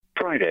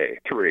Friday,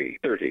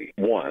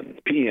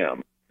 3:31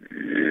 p.m.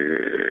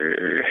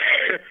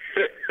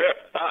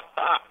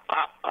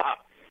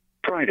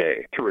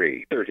 Friday,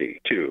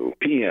 3:32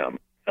 p.m.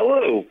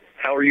 Hello,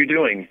 how are you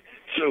doing?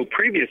 So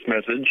previous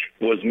message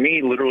was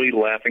me literally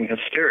laughing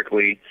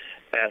hysterically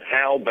at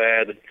how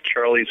bad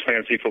Charlie's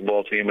fantasy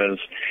football team is.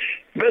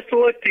 Best of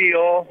luck to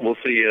y'all. We'll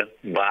see you.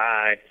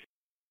 Bye.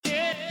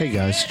 Hey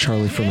guys,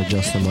 Charlie from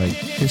Adjust the Mic.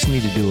 Just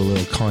need to do a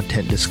little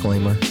content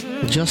disclaimer.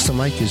 Adjust the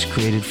Mic is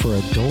created for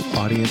adult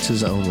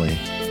audiences only.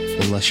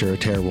 Unless you're a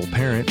terrible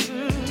parent,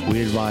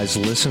 we advise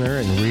listener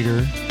and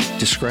reader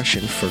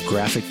discretion for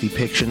graphic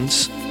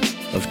depictions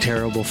of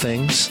terrible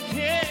things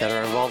that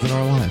are involved in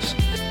our lives.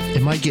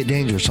 It might get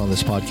dangerous on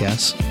this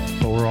podcast,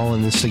 but we're all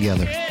in this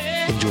together.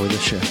 Enjoy the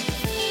show.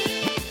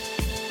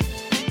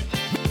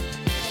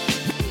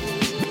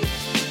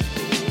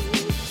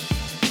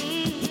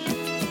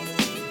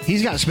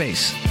 He's got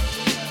space.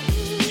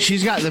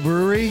 She's got the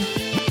brewery.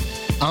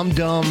 I'm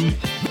dumb,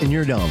 and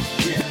you're dumb.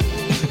 Yeah.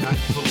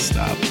 Full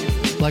stop.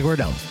 Like we're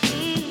dumb.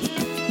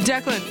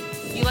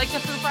 Declan, you like the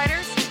Foo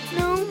Fighters?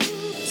 No.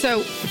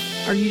 So,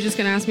 are you just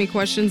going to ask me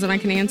questions and I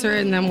can answer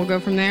it and then we'll go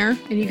from there?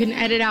 And you can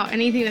edit out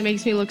anything that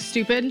makes me look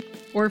stupid?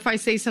 Or if I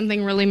say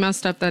something really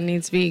messed up that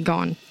needs to be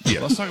gone? Yeah,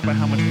 let's talk about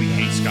how much we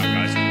hate Scott,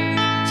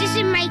 guys. This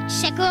is Mike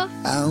Checker.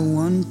 I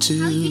want to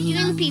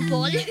Young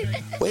people.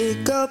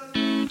 wake up,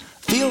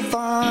 feel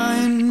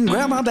fine,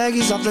 grab my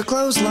baggies off the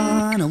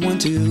clothesline. I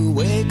want to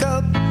wake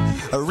up,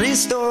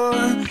 restore,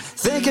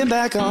 thinking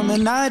back on the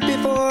night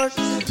before.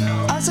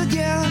 I said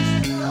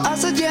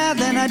yeah,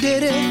 then I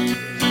did it.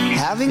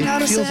 Having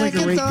not a Feels like a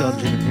second rape thought.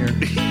 dungeon in here.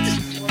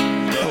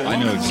 I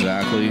know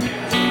exactly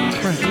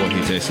what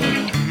he tastes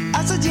like.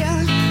 I said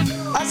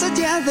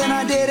yeah, then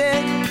I did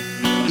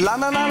it. La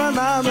la la la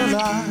la la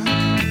la.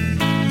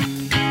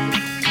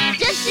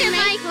 Just your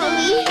mic,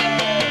 homie.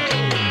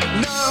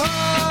 No.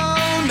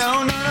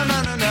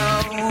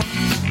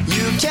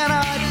 You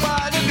cannot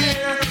buy the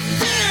beer.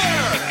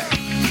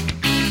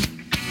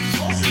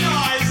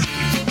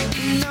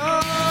 No.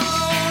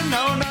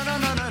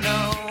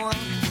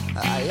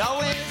 I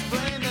always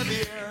blame the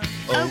beer.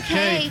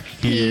 Okay,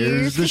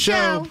 here's the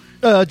show.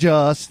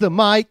 Adjust the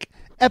Mic,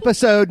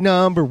 episode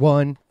number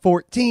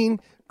 114.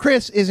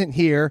 Chris isn't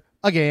here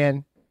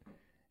again.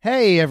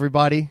 Hey,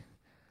 everybody.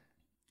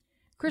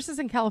 Chris is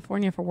in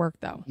California for work,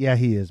 though. Yeah,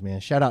 he is,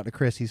 man. Shout out to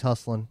Chris. He's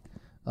hustling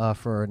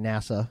for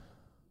NASA.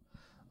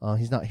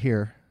 He's not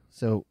here.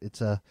 So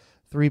it's a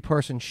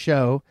 3-person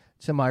show.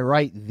 To my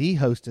right, the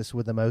hostess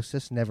with the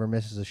mostest never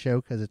misses a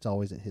show because it's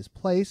always at his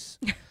place.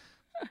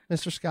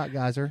 Mr. Scott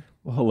Geiser.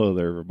 Well, hello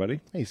there,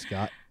 everybody. Hey,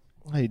 Scott.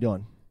 How you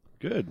doing?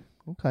 Good.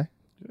 Okay.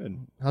 Good.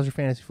 How's your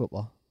fantasy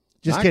football?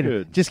 Just Not kidding.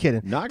 good. Just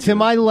kidding. Not to good.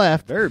 my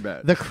left, Very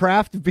bad. the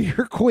craft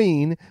beer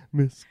queen,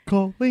 Miss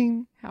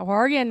Colleen. How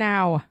are you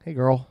now? Hey,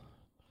 girl.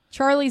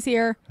 Charlie's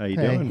here. How you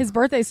Hey. doing? His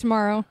birthday's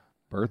tomorrow.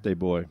 Birthday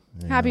boy.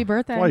 Happy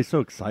birthday. Why he's so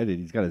excited.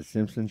 He's got his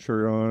Simpsons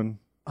shirt on.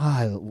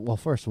 Well,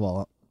 first of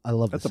all, I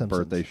love That's the a Simpsons.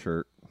 birthday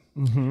shirt.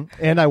 Mm-hmm.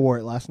 And I wore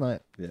it last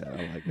night. Yeah,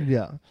 I like it.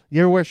 Yeah.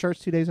 You ever wear shirts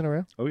 2 days in a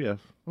row? Oh, yes.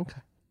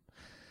 Okay.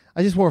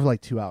 I just wore it for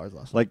like 2 hours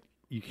last night. Like,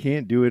 you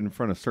can't do it in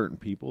front of certain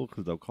people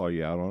because they'll call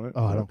you out on it.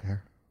 Oh, I don't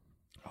care.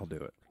 I'll do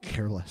it.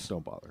 Careless.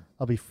 Don't bother.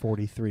 I'll be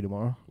 43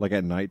 tomorrow. Like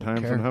at nighttime,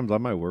 care. sometimes I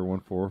might wear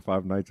one 4 or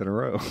 5 nights in a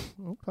row.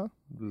 Okay.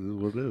 This is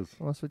what it is.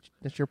 Well,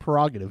 that's your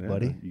prerogative, Yeah.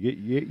 buddy.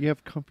 You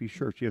have comfy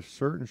shirts. You have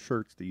certain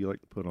shirts that you like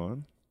to put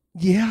on,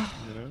 Yeah.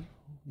 you know,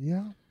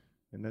 Yeah.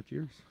 and that's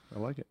yours. I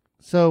like it.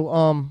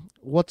 So,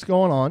 what's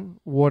going on?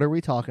 What are we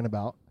talking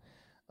about?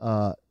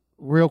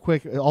 Real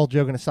quick, all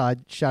joking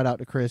aside, shout out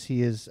to Chris.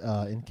 He is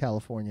in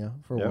California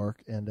for Yep.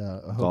 work, and I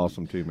It's hope,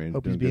 awesome too, man.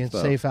 hope Doing he's good being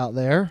stuff. safe out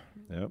there.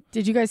 Yep.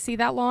 Did you guys see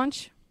that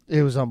launch?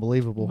 It was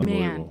unbelievable. Man.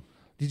 Unbelievable.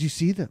 Did you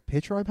see the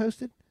picture I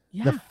posted?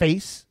 Yeah. The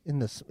face in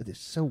this, it's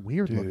so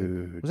weird looking.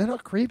 Dude. Was that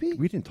not creepy?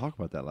 We didn't talk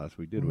about that last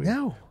week, did we?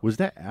 No. Was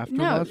that after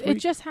No, last it week?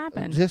 just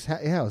happened. Yeah,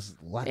 it was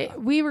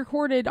We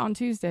recorded on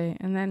Tuesday,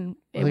 and then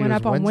I it think went it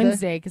up was on Wednesday?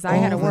 Wednesday because I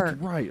had to Oh, that's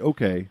work. right.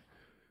 Okay.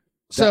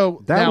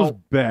 So that now, was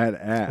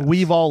badass.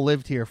 we've all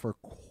lived here for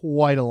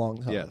quite a long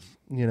time. Yes.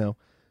 You know,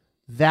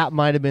 that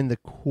might have been the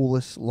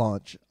coolest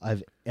launch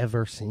I've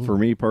ever seen. For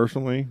me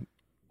personally,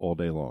 all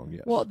day long.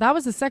 Yes. Well, that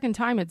was the second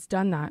time it's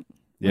done that.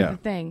 with Yeah. The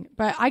thing,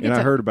 but I get and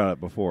to. I heard about it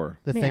before.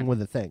 the Man. thing with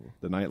the thing.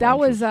 The night That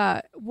launches.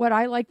 was what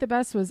I liked the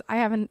best was I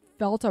haven't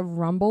felt a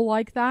rumble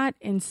like that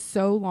in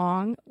so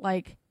long,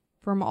 like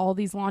from all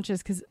these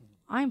launches, because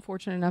I'm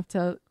fortunate enough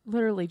to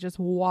literally just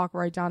walk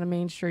right down to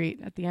Main Street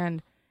at the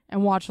end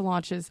and watch the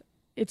launches.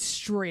 It's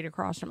straight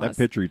across from that us.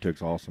 picture you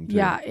took's awesome too.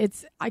 Yeah,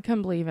 I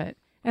couldn't believe it.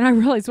 And I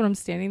realized when I'm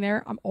standing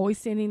there, I'm always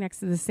standing next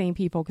to the same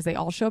people because they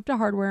all show up to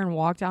Hardware and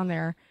walk down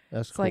there.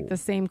 That's It's cool. like the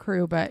same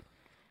crew, but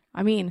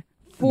I mean,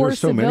 4 There's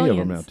so civilians. many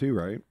of them now too,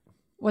 right?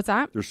 What's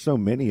that? There's so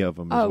many of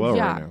them as Oh, well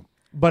yeah. right now.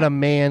 But a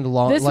manned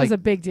launch. This like, was a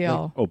big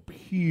deal. Oh,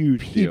 huge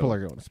people deal. are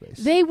going to space.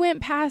 They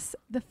went past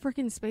the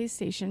freaking space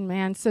station,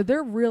 man. So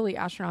they're really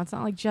astronauts,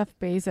 not like Jeff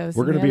Bezos.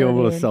 We're and going to the be other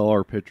able to dude. sell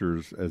our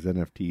pictures as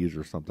NFTs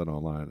or something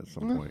online at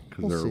some point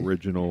because we'll they're see.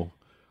 original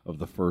of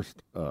the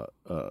first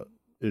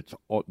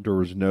there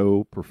was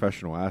no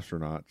professional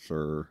astronauts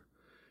or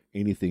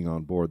anything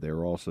on board. They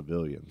were all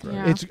civilians. Right?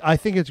 Yeah. I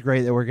think it's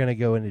great that we're going to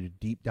go into a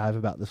deep dive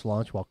about this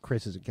launch while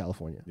Chris is in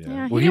California.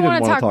 Yeah, Well, he he didn't didn't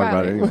wanna want to talk talk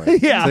about about it anyway.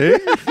 Yeah.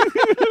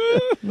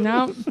 See?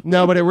 No.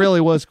 No, but it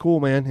really was cool,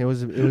 man. It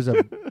was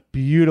a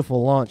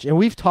beautiful launch, and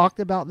we've talked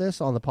about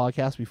this on the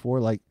podcast before.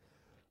 Like,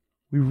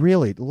 a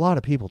lot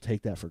of people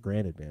take that for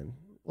granted, man.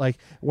 Like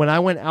when I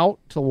went out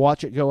to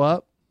watch it go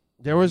up,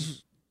 there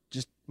was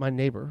just my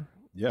neighbor,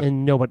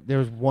 and nobody. There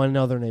was one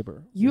other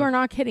neighbor. You are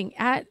not kidding.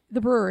 At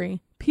the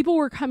brewery, people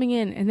were coming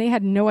in and they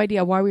had no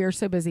idea why we were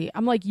so busy.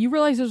 I'm like, you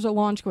realize there's a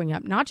launch going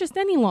up, not just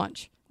any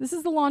launch. This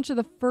is the launch of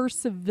the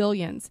first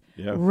civilians.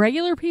 Yeah.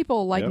 Regular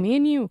people like me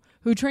and you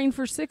who trained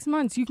for 6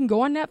 months. You can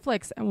go on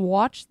Netflix and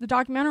watch the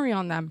documentary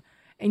on them,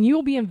 and you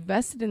will be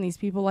invested in these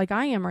people like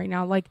I am right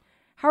now. Like,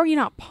 how are you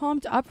not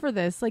pumped up for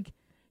this? Like,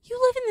 you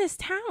live in this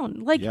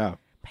town. Like,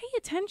 pay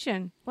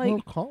attention.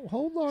 Like,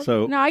 hold on.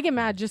 So no, I get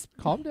mad. Just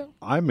calm down.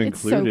 I'm It's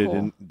so included cool.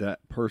 in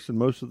that person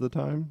most of the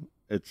time.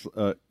 It's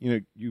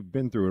you've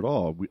been through it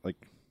all.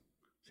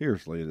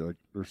 Seriously, like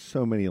there's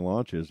so many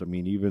launches. I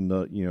mean, even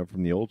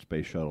from the old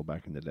space shuttle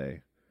back in the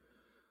day,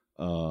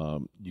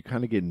 you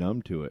kind of get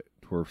numb to it.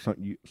 Where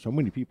so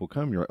many people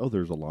come, you're like, oh,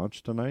 there's a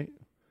launch tonight.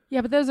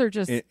 Yeah, but those are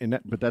just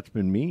but that's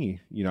been me.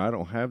 I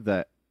don't have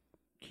that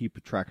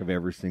keep track of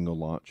every single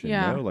launch and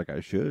know like I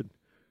should.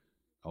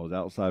 I was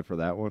outside for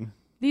that one.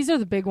 These are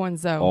the big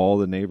ones, though. All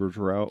the neighbors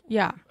were out.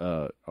 Yeah.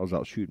 I was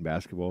out shooting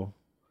basketball,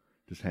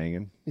 just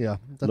hanging. Yeah,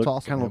 that's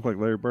awesome. Kind of look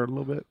like Larry Bird a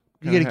little bit.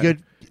 You get a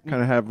good, kind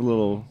of have a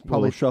little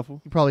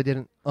shuffle. You probably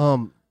didn't. It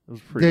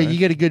was pretty nice. You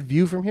get a good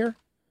view from here.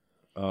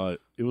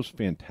 It was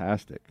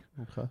fantastic.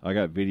 Okay. I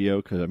got video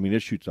because it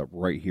shoots up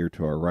right here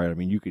to our right. I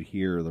mean, you could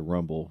hear the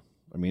rumble.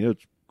 I mean,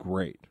 it's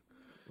great.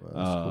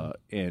 Cool.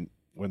 And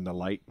when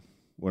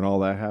all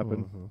that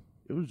happened,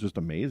 it was just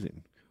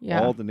amazing.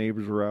 Yeah. All the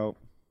neighbors were out.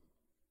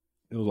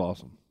 It was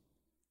awesome.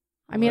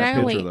 I mean,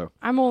 Nice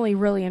I'm only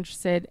really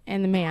interested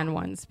in the man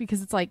ones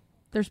because it's like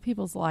there's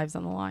people's lives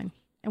on the line,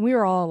 and we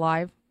were all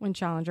alive when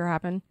Challenger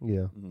happened.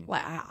 Yeah.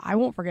 Like, I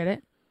won't forget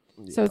it.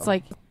 So it's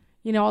like,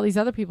 all these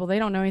other people, they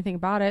don't know anything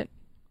about it,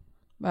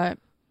 but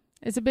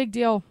it's a big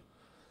deal.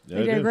 Yeah,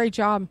 they did a great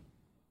job.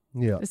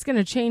 Yeah. It's going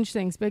to change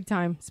things big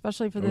time,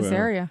 especially for this yeah.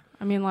 area.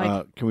 I mean,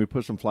 like, can we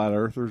put some flat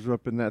earthers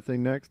up in that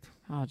thing next?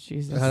 oh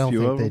Jesus, I don't few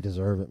think of they them?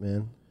 deserve it,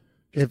 man.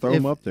 Just throw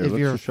them up there. If Let's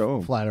you're just show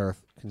 'em. flat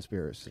Earth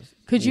conspiracies,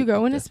 could you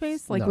go into that's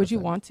space? Like, not would a you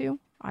thing. want to?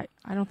 I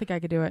don't think I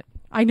could do it.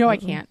 I know I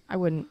can't. I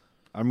wouldn't.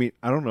 I mean,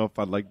 I don't know if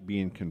I'd like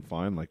being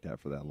confined like that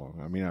for that long.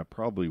 I mean, I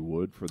probably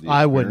would for the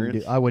I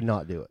experience. would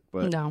not do it.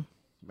 But No.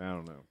 I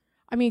don't know.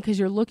 I mean, because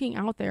you're looking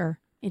out there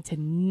into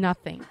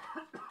nothing,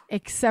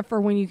 except for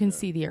when you can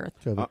see the Earth.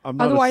 I'm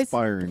not Otherwise,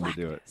 aspiring to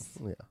do it.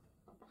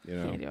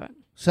 Yeah. Can't do it.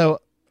 So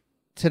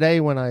today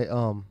when I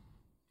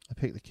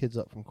picked the kids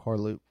up from Car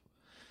Loop,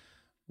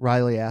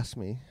 Riley asked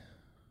me,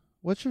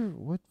 what's your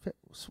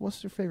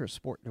favorite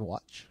sport to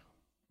watch?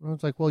 And I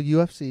was like, well,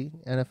 UFC,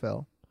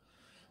 NFL.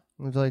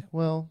 And I was like,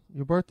 well,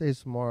 your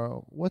birthday's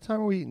tomorrow. What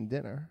time are we eating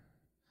dinner?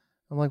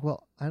 I'm like,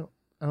 well, I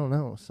don't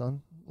know,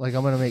 son. Like,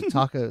 I'm gonna make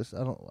tacos.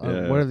 I don't.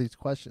 What are these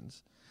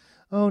questions?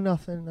 Oh,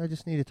 nothing. I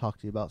just need to talk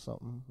to you about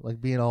something.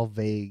 Like being all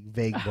vague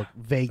booking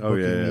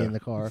me in the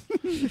car.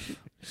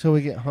 So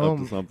we get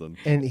home, Up to something.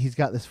 and he's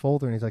got this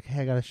folder, and he's like,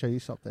 "Hey, I got to show you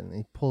something." And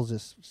he pulls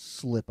this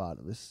slip out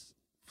of this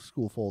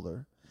school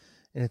folder,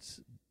 and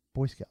it's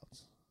Boy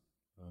Scouts.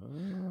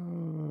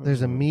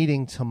 There's a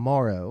meeting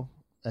tomorrow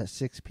at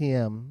 6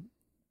 p.m.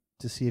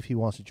 to see if he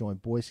wants to join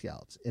Boy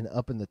Scouts. And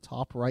up in the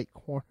top right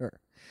corner,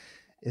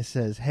 it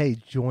says, "Hey,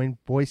 join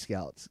Boy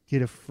Scouts.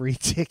 Get a free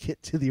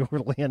ticket to the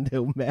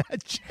Orlando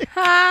match."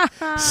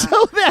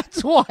 So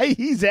that's why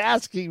he's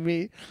asking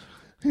me.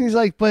 And he's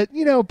like, "But,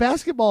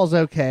 basketball's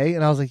okay."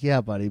 And I was like,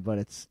 "Yeah, buddy, but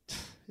it's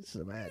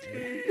a match.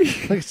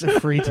 Like, it's a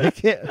free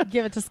ticket."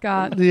 Give it to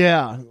Scott.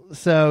 Yeah.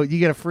 So you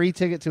get a free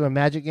ticket to a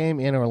Magic game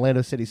and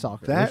Orlando City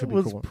Soccer. That which would be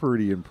was cool.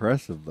 pretty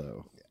impressive,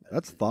 though.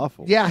 That's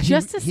thoughtful. Yeah.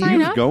 Just to He sign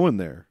was up. going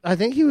there. I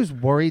think he was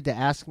worried to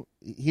ask.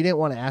 He didn't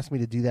want to ask me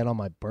to do that on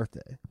my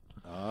birthday.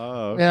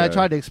 Oh, okay. And I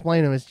tried to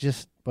explain to him, it's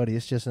just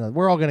another.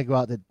 We're all going to go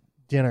out to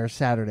dinner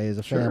Saturday as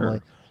a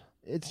family.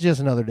 It's just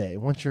another day.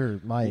 Once you're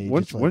my age,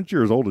 it's like- Once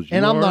you're as old as you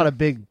and are, I'm not a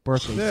big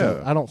birthday.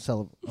 So Yeah. I don't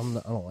celebrate. I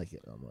don't like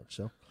it that much.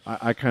 So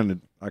I kind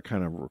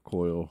of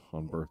recoil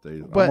on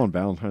birthdays. But- I'm on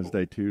Valentine's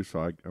Day too,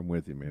 so I'm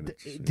with you, man.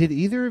 It's, did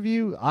either of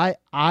you? I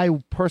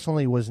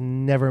personally was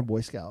never in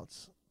Boy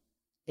Scouts.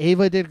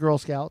 Ava did Girl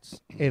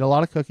Scouts. Ate a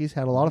lot of cookies.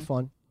 Had a lot of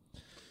fun.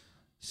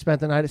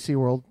 Spent the night at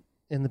SeaWorld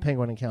in the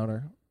penguin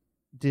encounter.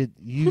 Did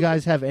you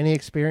guys have any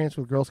experience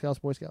with Girl Scouts,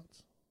 Boy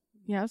Scouts?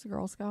 Yeah, I was a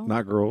Girl Scout.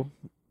 not girl.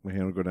 My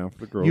hand will go down for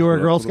the girls. You were a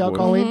go up Girl for the Scout, boys.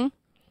 Colleen? Mhm.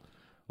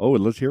 Oh,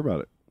 let's hear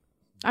about it.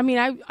 I mean,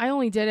 I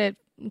only did it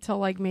until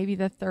like maybe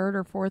the 3rd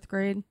or 4th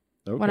grade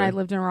Okay. when I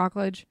lived in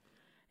Rockledge.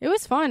 It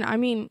was fun. I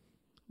mean,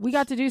 we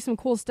got to do some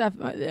cool stuff.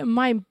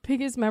 My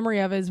biggest memory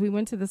of it is we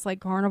went to this like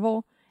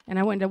carnival, and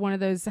I went to one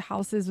of those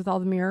houses with all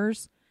the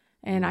mirrors,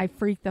 and I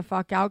freaked the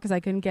fuck out because I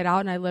couldn't get out,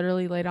 and I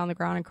literally laid on the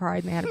ground and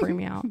cried, and they had to bring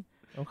me out.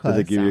 Okay. Did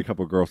they give you a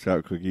couple Girl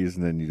Scout cookies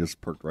and then you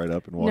just perked right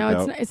up and walked No,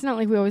 out? it's not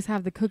like we always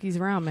have the cookies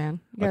around, man.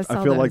 You gotta I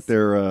sell feel like those.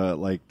 they're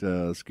like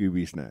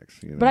Scooby snacks.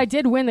 You know? But I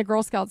did win the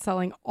Girl Scout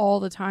selling all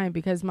the time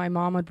because my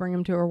mom would bring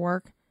them to her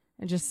work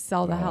and just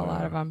sell the hell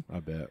out of them. I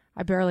bet.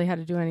 I barely had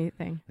to do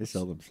anything. They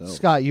sell themselves.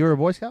 Scott, you were a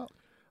Boy Scout?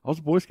 I was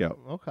a Boy Scout.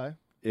 Okay.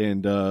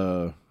 And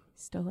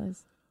Still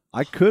is.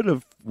 I could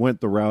have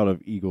went the route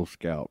of Eagle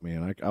Scout,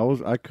 man.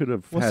 I could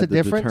have What's had the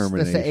difference? That's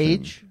determination. the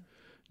age?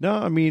 No,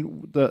 I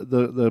mean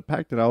the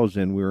pack that I was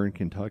in, we were in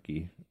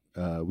Kentucky.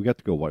 We got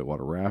to go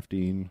whitewater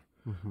rafting.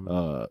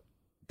 Mm-hmm.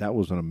 That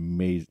was an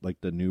amazing, like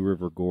the New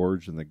River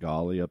Gorge and the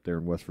Golly up there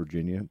in West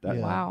Virginia.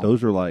 Wow.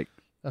 Those are like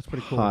That's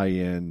pretty cool. high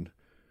end.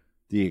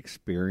 The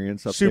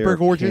experience up Super there,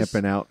 gorgeous?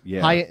 camping out,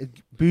 yeah, High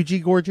bougie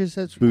gorgeous,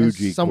 as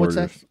bougie some would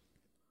say. gorgeous.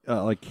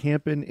 Like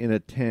camping in a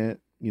tent,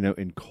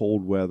 in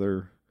cold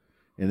weather,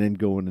 and then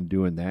going and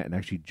doing that, and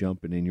actually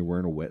jumping in. You're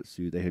wearing a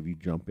wetsuit. They have you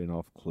jump in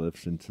off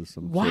cliffs into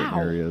some certain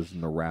areas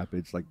in the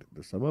rapids. Like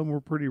some of them were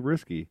pretty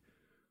risky.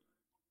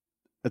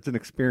 That's an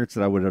experience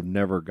that I would have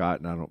never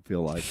gotten. I don't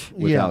feel like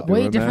without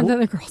doing way different that.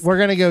 than the Girl Scouts. We're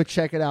going to go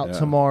check it out Yeah.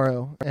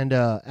 tomorrow. And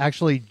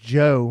actually,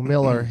 Joe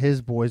Miller,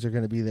 his boys are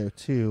going to be there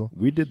too.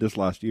 We did this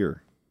last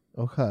year.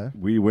 Okay.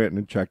 We went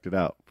and checked it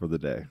out for the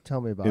day. Tell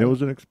me about And it. it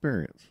was an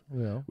experience.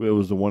 Yeah. It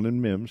was the one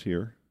in Mims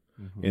here.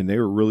 And they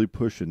were really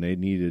pushing. They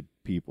needed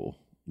people.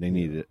 They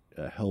needed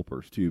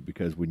helpers too,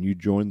 because when you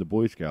join the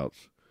Boy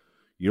Scouts,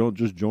 you don't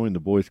just join the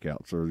Boy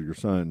Scouts or your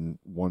son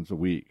once a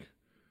week.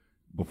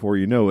 Before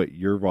you know it,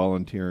 you're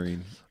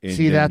volunteering, and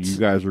See, then that's- you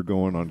guys are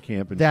going on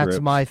camping That's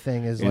trips. my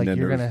thing is And like then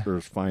you're there's, going to.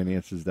 there's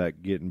finances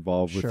that get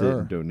involved with it, Sure.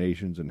 and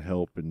donations and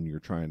help, and you're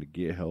trying to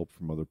get help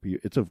from other people.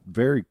 It's a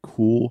very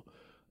cool,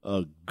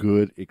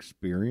 good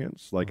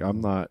experience. Like I'm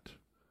not.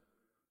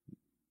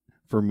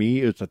 For me,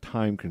 it's a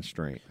time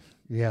constraint.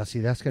 Yeah, see,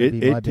 that's going to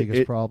be my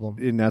biggest problem.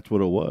 And that's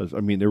what it was. I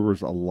mean, there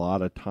was a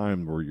lot of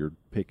time where you're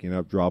picking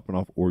up, dropping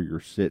off, or you're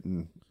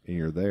sitting and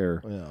you're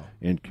there. Yeah.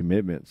 And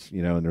commitments,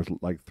 and there's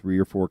like 3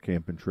 or 4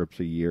 camping trips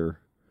a year,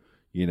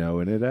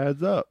 and it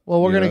adds up.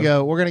 Well, we're going to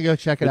go. We're going to go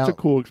check it out. It's a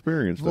cool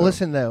experience, though.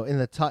 Listen, though, in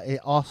the it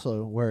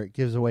also where it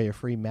gives away a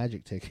free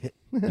magic ticket.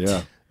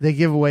 Yeah. They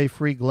give away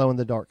free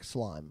glow-in-the-dark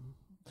slime.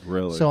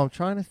 Really? So I'm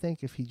trying to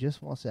think if he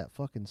just wants that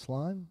fucking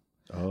slime.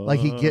 Oh. Like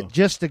he get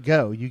just to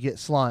go, you get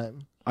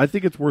slime. I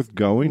think it's worth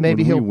going.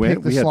 Maybe When he'll we went,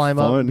 pick the we had slime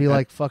up and be fun.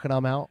 like, "Fucking,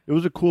 I'm out." It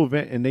was a cool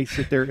event, and they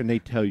sit there and they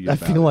tell you. I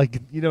about feel it.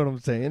 like you know what I'm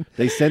saying.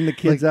 They send the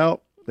kids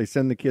out. They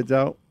send the kids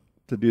out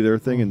to do their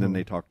thing, and then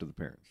they talk to the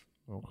parents.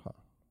 Okay.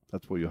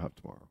 That's what you'll have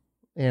tomorrow.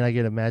 And I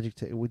get a magic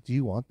ticket. Do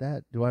you want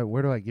that?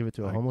 Where do I give it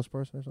to a homeless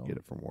person or something? Get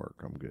it from work.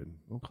 I'm good.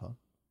 Okay.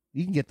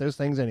 You can get those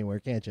things anywhere,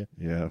 can't you?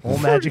 Yeah.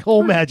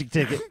 Whole magic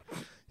ticket.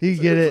 You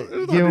can get it. It's not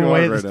Give them too away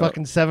hard at this right now.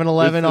 fucking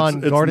 7-Eleven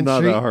on Garden It's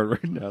Street. not that hard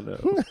right now.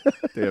 No.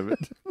 Damn it.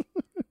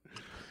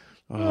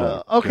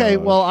 Okay,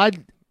 gosh. well,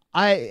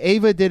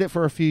 Ava did it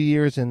for a few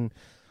years, and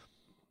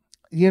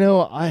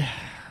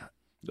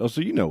Oh,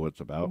 so you know what it's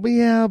about.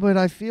 yeah, but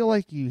I feel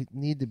like you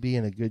need to be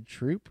in a good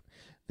troop.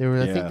 I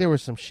think Yeah. there were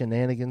some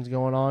shenanigans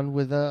going on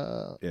with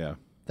Yeah.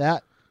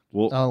 that.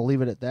 Well, I'll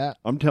leave it at that.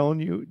 I'm telling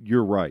you,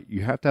 you're right.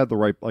 You have to have the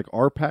right. Like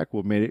our pack,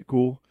 what made it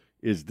cool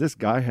is this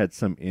guy had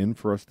some in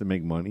for us to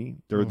make money.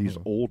 There are these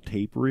old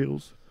tape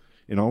reels,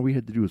 and all we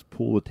had to do was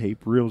pull the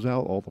tape reels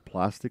out, all the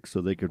plastic,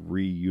 so they could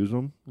reuse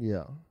them.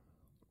 Yeah.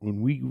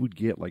 When we would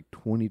get like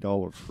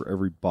 $20 for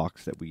every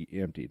box that we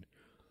emptied.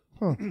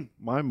 Huh.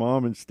 My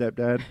mom and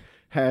stepdad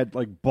had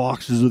like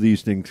boxes of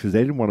these things because they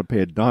didn't want to pay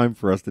a dime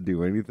for us to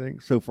do anything.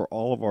 So for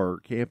all of our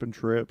camping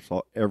trips,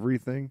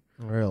 everything,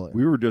 Really?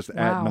 we were just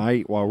at Wow.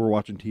 night while we're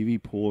watching TV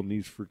pulling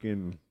these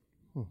freaking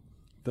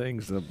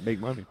things to make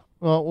money.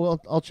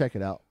 Well, I'll check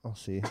it out. I'll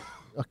see. I'll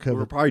We were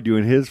cover probably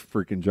doing his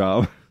freaking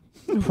job.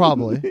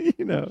 probably.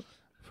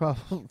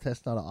 Probably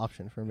That's not an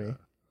option for me.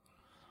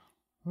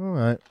 All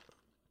right.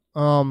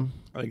 I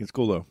think it's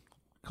cool though.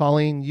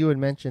 Colleen, you had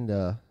mentioned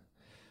a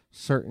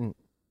certain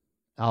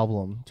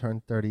album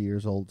turned 30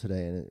 years old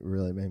today, and it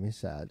really made me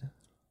sad.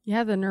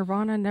 Yeah, the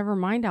Nirvana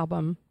Nevermind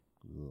album.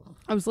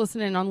 I was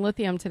listening on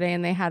Lithium today,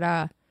 and they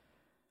had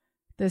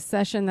this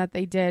session that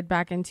they did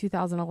back in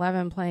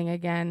 2011 playing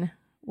again,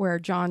 where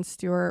Jon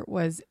Stewart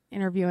was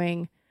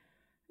interviewing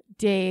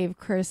Dave,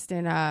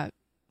 Kristen,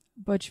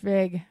 Butch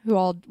Vig, who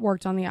all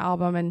worked on the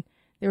album, and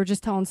they were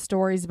just telling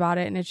stories about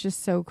it, and it's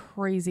just so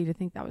crazy to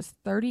think that was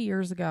 30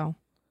 years ago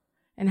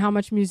and how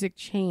much music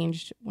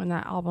changed when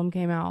that album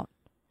came out.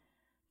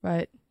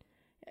 But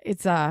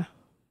it's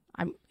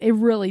it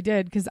really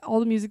did, because all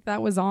the music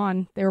that was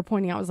on, they were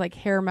pointing out, was like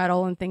hair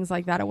metal and things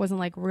like that. It wasn't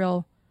like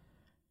real,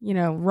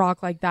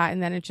 rock like that.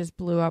 And then it just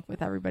blew up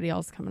with everybody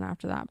else coming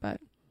after that.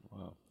 But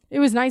it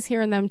was nice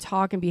hearing them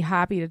talk and be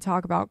happy to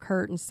talk about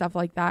Kurt and stuff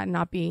like that, and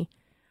not be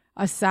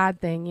a sad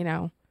thing,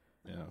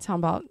 talking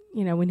about,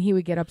 when he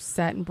would get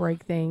upset and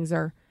break things,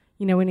 or,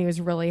 when he was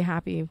really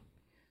happy.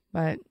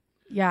 But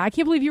yeah, I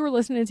can't believe you were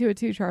listening to it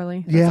too,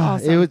 Charlie. That's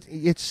awesome.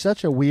 it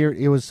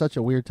was such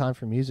a weird time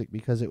for music,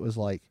 because it was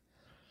like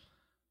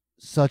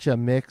such a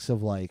mix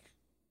of like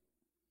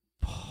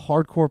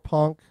hardcore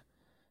punk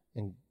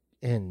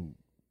and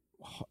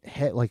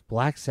like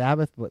Black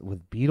Sabbath, but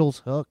with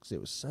Beatles hooks. It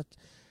was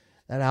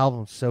that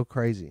album's so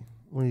crazy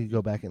when you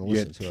go back and You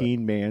listen had to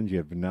Teen Bands, you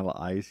had Vanilla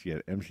Ice, you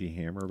had MC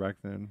Hammer back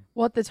then.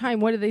 Well, at the time,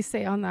 what did they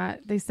say on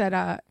that? They said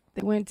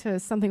they went to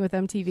something with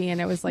MTV,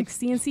 and it was like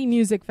CNC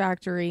Music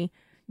Factory,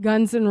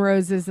 Guns N'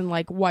 Roses, and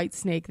like White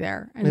Snake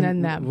there, and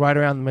then them. Right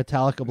around the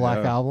Metallica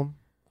Black Yeah. Album,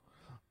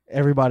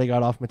 everybody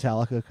got off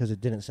Metallica because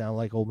it didn't sound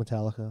like old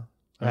Metallica.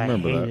 I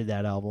remember hated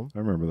that album. I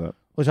remember that.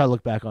 Which I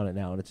look back on it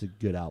now, and it's a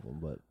good album,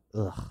 but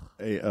ugh.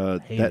 Hey,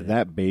 Hated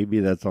that baby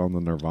that's on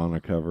the Nirvana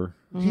cover.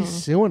 He's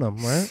suing them,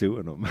 right?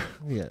 Suing them.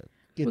 Yeah,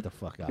 get the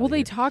fuck out Well, of they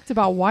here. talked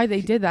about why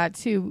they did that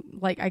too.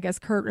 Like, I guess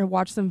Kurt had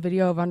watched some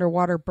video of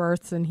underwater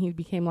births, and he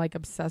became like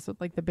obsessed with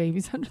like the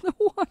babies under the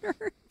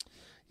water.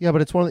 Yeah,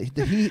 but it's one of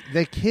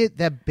the kid,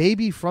 that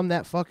baby from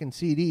that fucking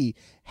CD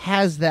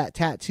has that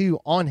tattoo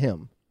on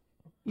him.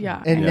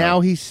 Yeah, And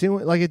now he's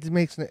suing. Like, it's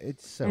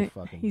so and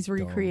fucking. He's dumb.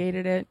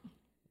 recreated it.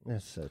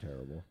 That's so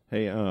terrible.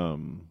 Hey,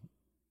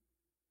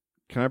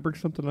 can I bring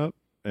something up?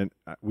 And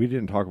we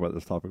didn't talk about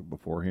this topic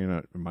beforehand.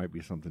 It might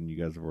be something you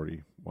guys have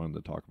already wanted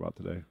to talk about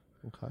today.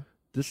 Okay.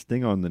 This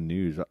thing on the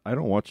news, I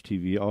don't watch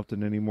TV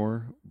often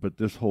anymore, but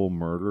this whole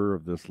murder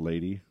of this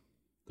lady,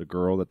 the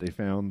girl that they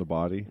found, the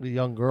body. The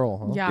young girl,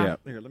 huh? Yeah.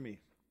 Here, let me.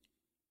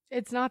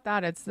 It's not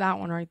that. It's that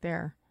one right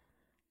there.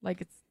 Like,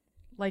 it's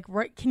like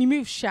right. Can you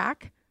move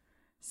Shaq?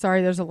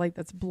 Sorry, there's a light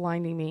that's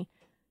blinding me.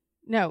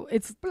 No,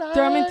 it's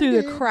thrumming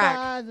through the crack.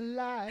 I'm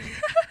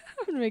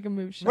gonna make him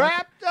move Shaq.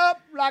 Wrapped up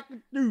like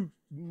a dude.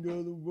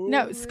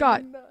 No,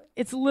 Scott,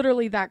 it's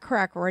literally that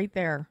crack right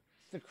there.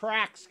 It's the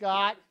crack,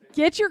 Scott.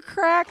 Get your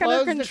crack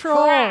Close under the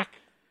control. crack.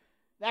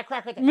 That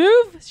crack right there.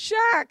 Move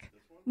Shaq.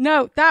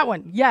 No, that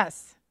one.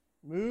 Yes.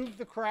 Move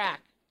the crack.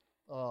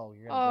 Oh,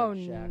 you're gonna Oh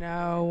break Shaq.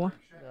 no.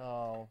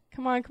 No.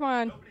 Come on, come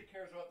on. Nobody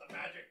cares about the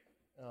magic.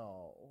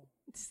 Oh.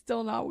 It's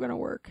still not gonna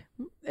work.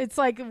 It's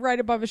like right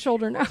above his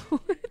shoulder now.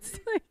 It's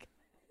like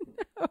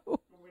no.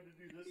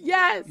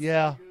 Yes.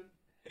 Yeah.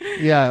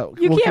 Yeah.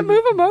 You well, can't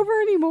move him over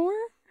anymore.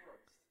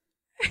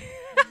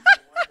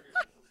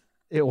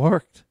 It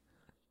worked.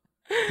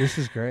 This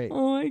is great.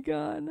 Oh my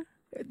god.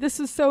 This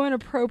is so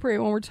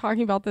inappropriate when we're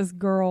talking about this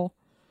girl.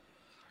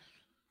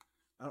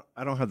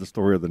 I don't have the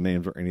story of the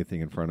names or anything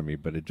in front of me,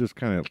 but it just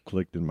kind of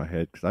clicked in my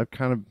head because I've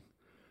kind of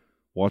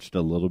watched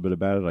a little bit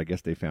about it. I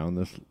guess they found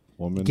this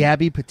woman.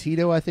 Gabby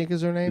Petito, I think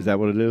is her name. Is that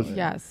what it is?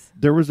 Yes.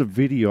 There was a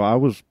video. I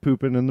was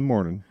pooping in the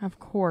morning. Of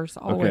course,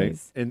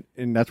 always. Okay,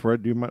 and that's where I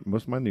do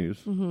most of my news.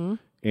 Mm-hmm.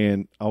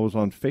 And I was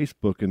on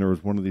Facebook, and there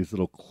was one of these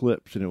little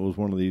clips, and it was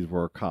one of these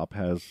where a cop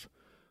has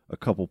a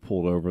couple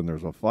pulled over, and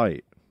there's a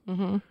fight.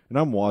 Mm-hmm. And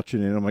I'm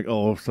watching it, and I'm like,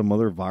 oh, some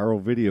other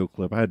viral video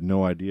clip. I had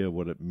no idea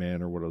what it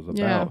meant or what it was about.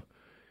 Yeah.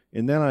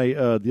 And then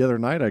the other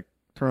night, I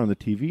turn on the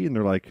TV, and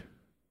they're like,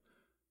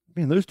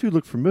 man, those two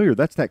look familiar.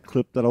 That's that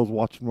clip that I was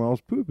watching when I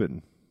was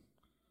pooping.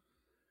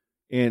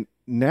 And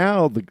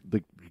now the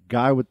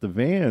guy with the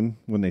van,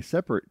 when they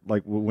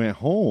went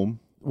home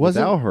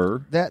without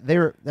her. That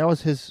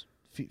was his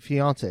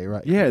fiance,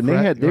 right? Yeah, and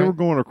Correct? they Right? were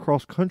going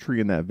across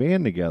country in that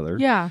van together.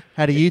 Yeah.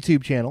 Had a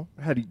YouTube channel.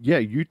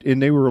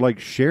 And they were like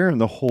sharing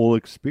the whole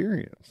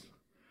experience.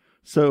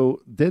 So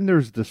then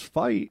there's this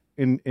fight,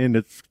 and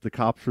it's the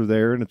cops are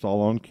there, and it's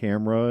all on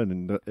camera,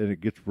 and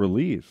it gets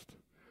released.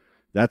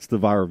 That's the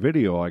viral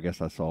video I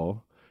guess I saw.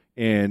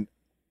 And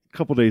a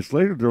couple days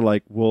later, they're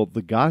like, well,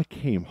 the guy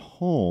came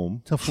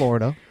home to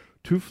Florida.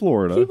 Can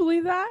you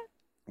believe that?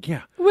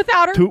 Yeah.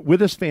 Without her?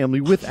 With his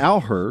family,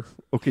 without her.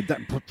 Okay.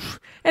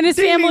 And his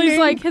Ding, ding, family's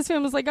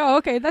ding. like, oh,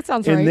 okay, that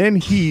sounds right. And then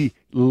he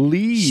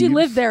leaves. She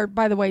lived there,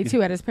 by the way,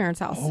 too, at his parents'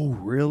 house. Oh,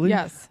 really?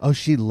 Yes. Oh,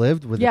 she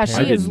lived with. Yeah, the she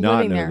I parents? is did not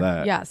living know there.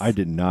 that. Yes. I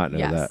did not know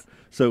Yes. that.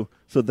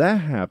 So that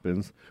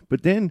happens,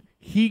 but then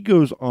he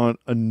goes on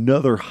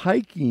another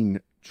hiking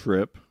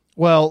trip.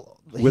 Well,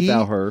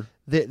 without her.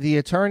 The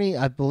attorney,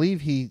 I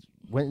believe, he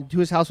went to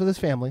his house with his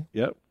family.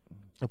 Yep.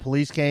 The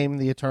police came,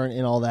 the attorney,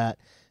 and all that,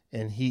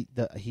 and he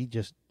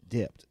just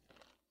dipped.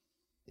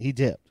 He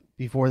dipped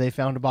before they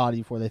found a body,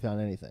 before they found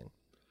anything.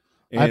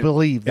 I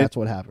believe that's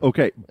what happened.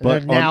 Okay,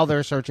 but now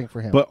they're searching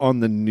for him. But on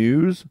the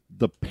news,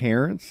 the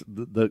parents,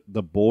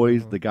 the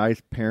boys, the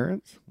guy's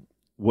parents,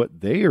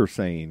 what they are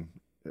saying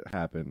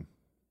happened,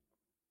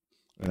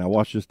 and I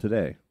watched this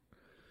today.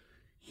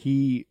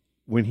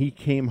 When he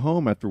came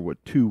home after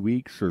 2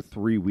 weeks or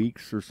 3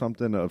 weeks or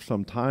something of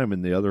some time,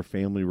 and the other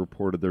family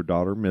reported their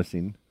daughter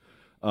missing,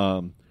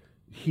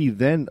 he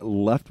then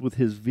left with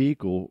his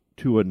vehicle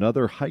to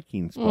another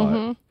hiking spot.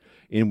 Mm-hmm.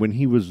 And when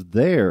he was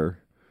there,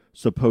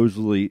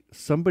 supposedly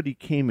somebody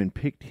came and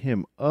picked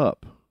him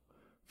up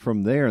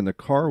from there, and the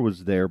car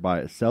was there by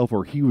itself,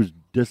 or he was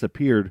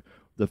disappeared.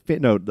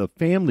 The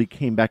family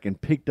came back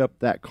and picked up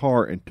that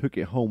car and took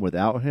it home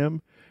without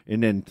him,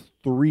 and then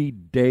 3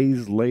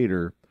 days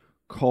later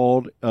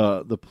called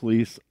the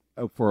police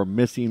for a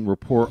missing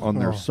report on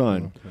their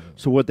son. Okay.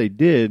 So what they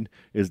did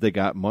is they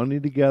got money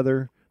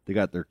together, they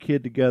got their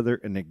kid together,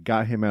 and they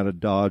got him out of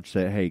Dodge,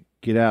 said, hey,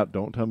 get out,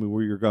 don't tell me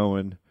where you're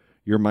going.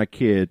 You're my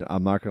kid.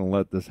 I'm not going to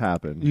let this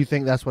happen. You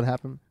think that's what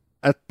happened?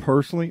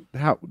 personally,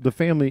 how the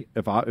family,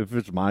 if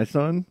it's my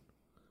son,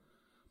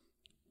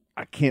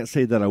 I can't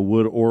say that I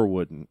would or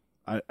wouldn't.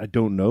 I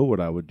don't know what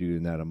I would do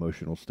in that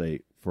emotional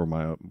state for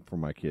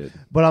my kid.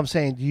 But I'm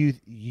saying, you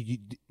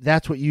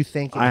that's what you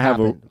think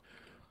happened.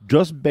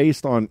 Just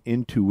based on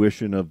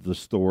intuition of the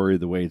story,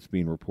 the way it's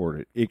being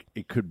reported,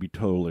 it could be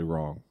totally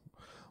wrong.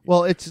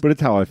 Well, but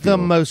it's how I feel. The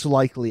most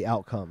likely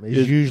outcome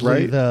is usually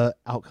right? the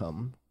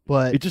outcome.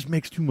 But it just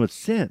makes too much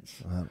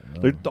sense.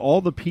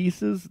 All the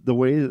pieces, the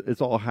way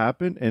it's all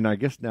happened, and I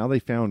guess now they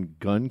found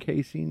gun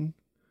casing,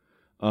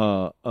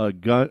 a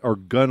gun or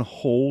gun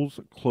holes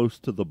close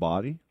to the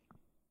body.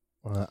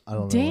 I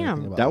don't know.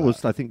 Damn. That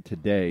was, I think,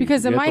 today.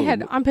 Because in my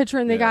head, I'm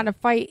picturing they got in a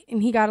fight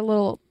and he got a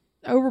little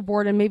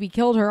overboard and maybe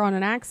killed her on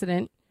an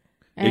accident.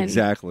 And,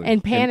 exactly.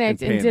 And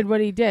panicked and did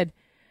what he did.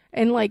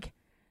 And like,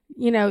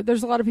 you know,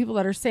 there's a lot of people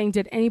that are saying,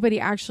 did anybody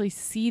actually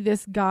see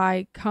this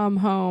guy come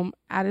home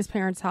at his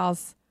parents'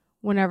 house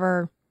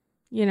whenever,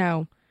 you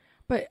know?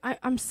 But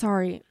I'm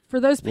sorry.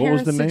 For those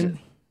parents. What was the name?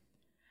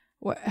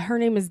 Her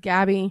name is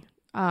Gabby.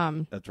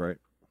 That's right.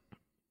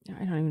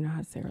 I don't even know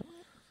how to say her.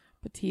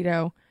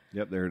 Petito.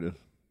 Yep, there it is.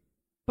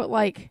 But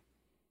like,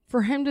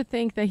 for him to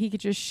think that he could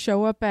just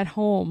show up at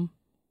home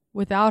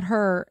without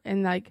her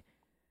and like,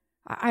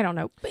 I don't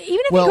know. But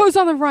even if he goes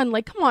on the run,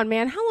 like, come on,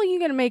 man, how long are you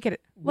going to make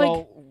it?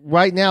 Like,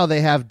 right now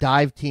they have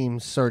dive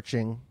teams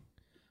searching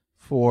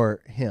for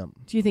him.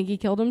 Do you think he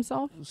killed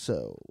himself?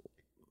 So,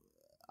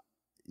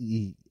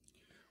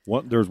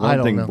 there's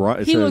one thing.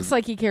 He looks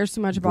like he cares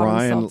too much about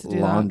himself to do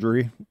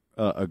Laundrie,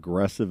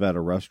 aggressive at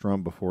a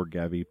restaurant before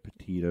Gabby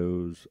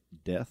Petito's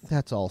death.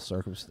 That's all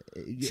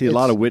circumstantial. See, a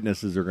lot of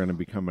witnesses are going to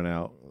be coming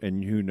out,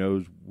 and who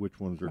knows which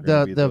ones are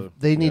going to be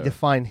They need to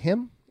find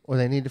him, or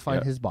they need to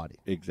find his body.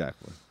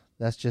 Exactly.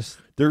 That's just.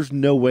 There's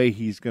no way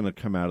he's going to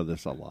come out of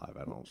this alive.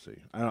 I don't see.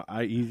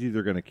 He's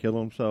either going to kill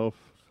himself.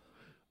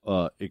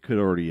 It could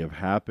already have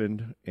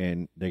happened,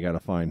 and they got to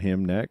find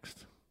him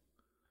next.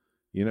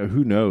 You know,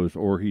 who knows?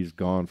 Or he's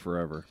gone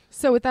forever.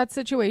 So with that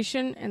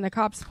situation and the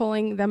cops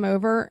pulling them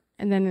over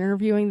and then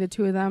interviewing the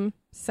two of them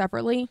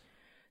separately,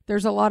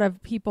 there's a lot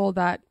of people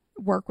that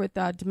work with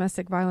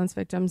domestic violence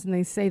victims, and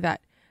they say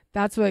that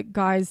that's what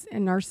guys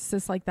and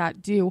narcissists like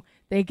that do.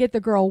 They get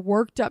the girl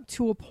worked up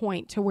to a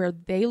point to where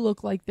they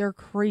look like they're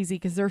crazy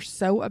because they're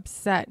so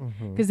upset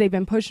because they've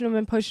been pushing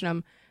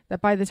them that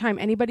by the time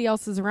anybody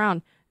else is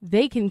around,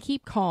 they can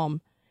keep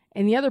calm.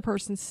 And the other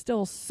person's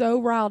still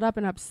so riled up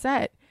and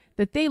upset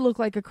that they look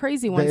like a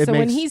crazy one. So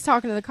when he's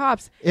talking to the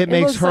cops, it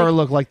makes her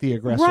look like the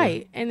aggressor.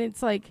 Right. And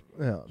it's like,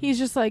 he's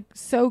just like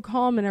so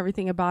calm and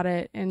everything about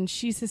it. And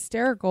she's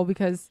hysterical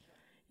because,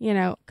 you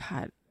know,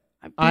 God,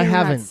 I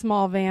haven't in that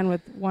small van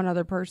with one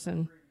other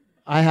person.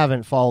 I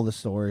haven't followed the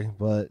story,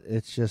 but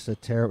it's just a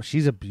terrible.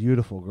 She's a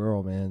beautiful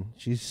girl, man.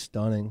 She's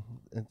stunning.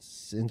 And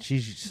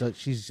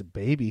she's a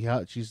baby.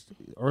 She's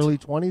early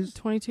 20s,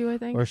 22, I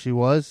think. Or she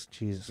was.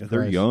 Jesus,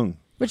 they're young.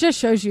 But just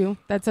shows you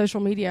that social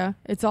media,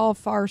 it's all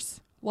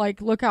farce.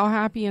 Like, look how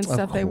happy and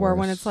stuff they were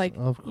when it's like,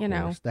 you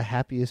know. The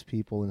happiest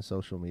people in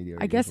social media.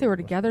 I guess they were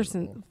together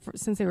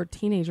since they were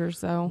teenagers,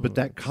 so. But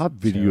that cop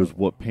video is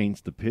what paints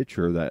the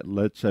picture that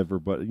lets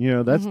everybody, you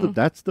know, that's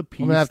the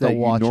piece that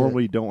you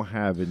normally don't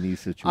have in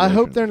these situations. I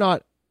hope they're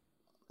not,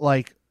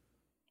 like,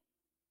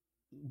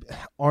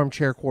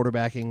 armchair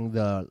quarterbacking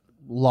the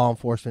law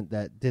enforcement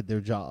that did their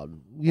job.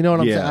 You know what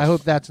I'm saying? I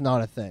hope that's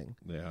not a thing.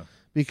 Yeah.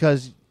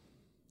 Because.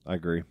 I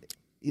agree.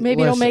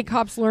 Maybe it'll make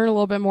cops learn a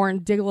little bit more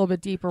and dig a little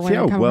bit deeper when it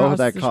comes across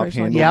that a cop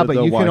situation handled like yeah, that.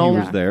 but you can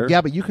only there. Yeah,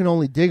 but you can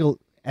only dig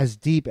as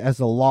deep as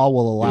the law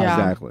will allow. Yeah.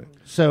 Exactly.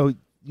 So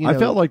I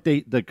felt like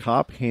the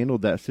cop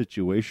handled that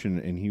situation,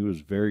 and he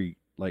was very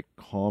like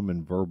calm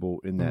and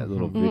verbal in that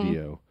little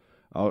video,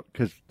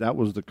 because that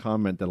was the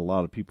comment that a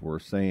lot of people were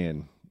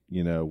saying.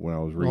 You know, when I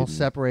was reading, we'll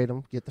separate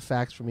them, get the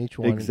facts from each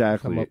one.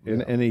 Exactly,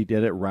 and he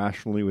did it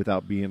rationally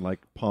without being like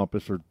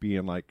pompous or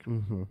being like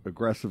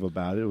aggressive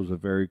about it. It was a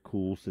very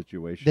cool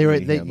situation.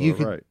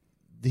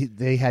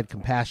 They had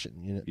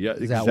compassion. You know, yeah,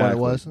 is that what it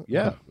was?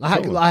 Yeah,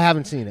 I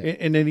haven't seen it.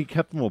 And then he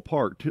kept them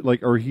apart too.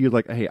 Like, or he was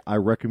like, "Hey, I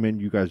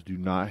recommend you guys do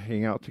not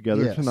hang out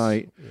together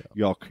tonight. Yeah.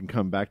 Y'all can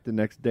come back the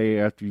next day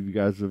after you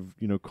guys have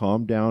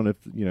calmed down. If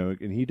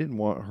and he didn't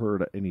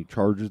want any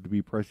charges to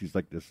be pressed. He's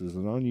like, this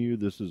isn't on you.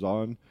 This is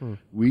on.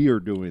 We are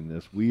doing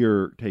this. We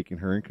are taking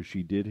her in because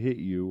she did hit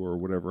you or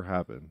whatever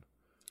happened.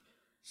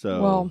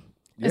 So well."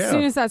 As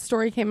soon as that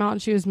story came out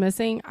and she was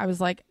missing, I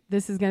was like,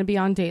 this is going to be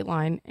on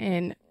Dateline.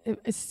 And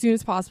as soon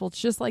as possible, it's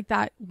just like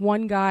that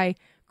one guy,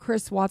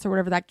 Chris Watts or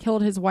whatever, that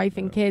killed his wife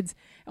and kids.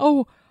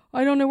 Oh,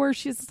 I don't know where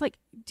she is. It's like,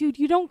 dude,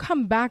 you don't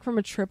come back from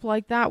a trip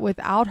like that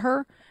without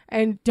her.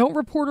 And don't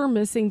report her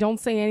missing. Don't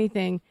say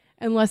anything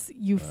unless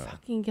you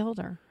fucking killed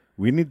her.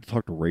 We need to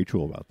talk to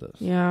Rachel about this.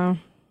 Yeah.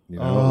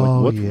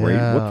 What's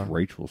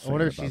Rachel saying? I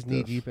wonder if about she's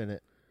knee deep in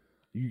it.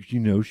 You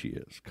know she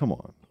is. Come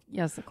on.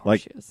 Yes, of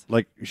course she is.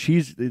 Like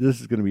this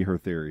is going to be her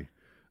theory.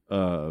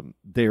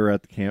 They were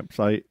at the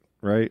campsite,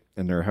 right?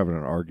 And they're having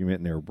an argument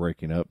and they were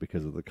breaking up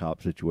because of the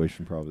cop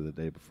situation probably the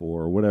day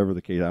before or whatever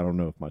the case. I don't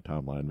know if my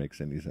timeline makes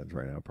any sense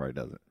right now. It probably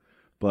doesn't.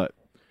 But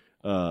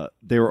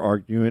they were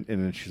arguing,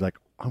 and then she's like,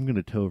 "I'm going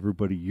to tell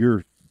everybody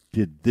you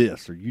did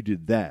this or you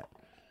did that,"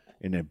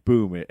 and then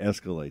boom, it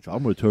escalates.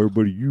 I'm going to tell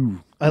everybody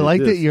you. I did like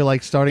this. that you're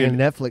like starting a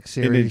Netflix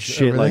series. and then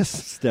shit over like this.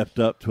 stepped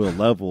up to a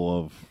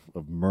level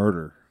of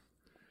murder.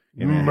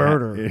 And it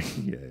Murder.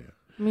 yeah.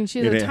 I mean,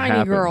 she's And a it tiny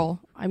happened. girl.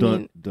 I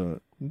mean,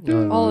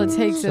 all it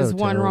takes So is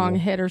one terrible. wrong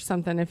hit or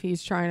something if he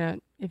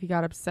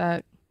got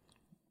upset,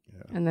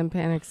 and then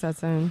panic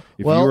sets in.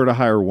 If Well- you were to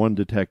hire one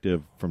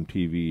detective from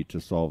TV to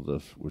solve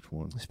this, which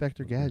one?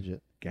 Inspector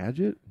Gadget.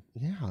 Gadget?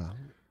 Yeah.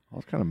 I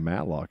was kind of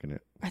Matlocking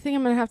it. I think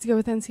I'm gonna have to go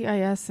with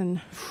NCIS and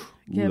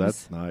Ooh, Gibbs.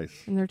 that's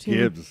nice. And their team.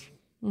 Gibbs.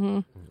 Mm-hmm.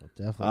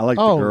 Definitely. I like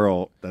Oh, the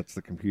girl. That's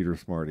the computer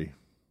smarty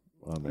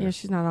on there. Yeah,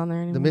 she's not on there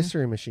anymore. The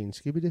Mystery Machine,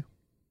 Scooby Doo.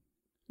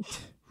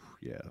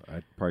 Yeah,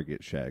 I'd probably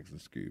get Shags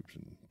and Scoops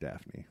and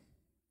Daphne,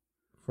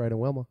 Fred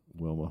and Wilma.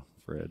 Wilma,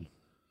 Fred.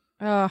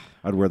 Ugh.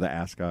 I'd wear the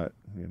ascot,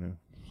 you know.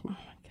 Oh my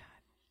god.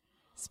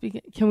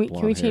 Speaking, can we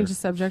Blonde change hair. the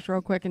subject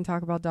real quick and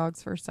talk about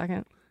dogs for a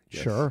second?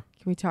 Yes. Sure.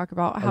 Can we talk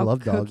about I how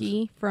love dogs.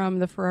 Cookie from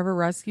the Forever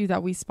Rescue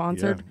that we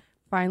sponsored Yeah.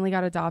 finally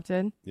got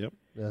adopted? Yep.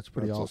 That's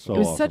pretty That's awesome. so It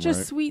was awesome, such a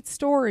right? sweet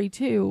story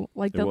too.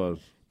 Like It was.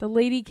 the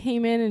lady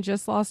came in and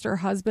just lost her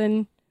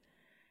husband,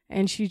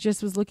 and she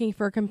just was looking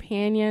for a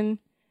companion,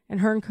 and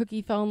her and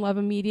Cookie fell in love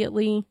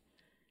immediately,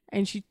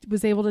 and she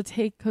was able to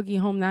take Cookie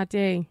home that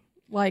day.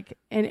 Like,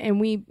 and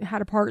we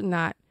had a part in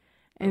that,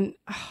 and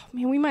oh,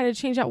 man, we might have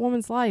changed that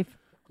woman's life.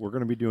 We're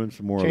going to be doing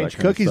some more Change of that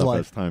kind Cookie's of stuff life.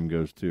 as time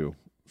goes too.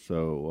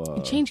 So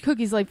It changed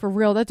Cookie's life for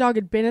real. That dog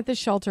had been at the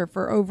shelter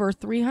for over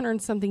 300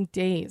 and something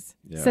days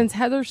since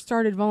Heather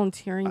started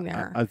volunteering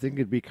there. I think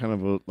it'd be kind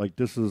of like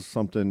this is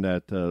something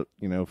that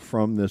you know,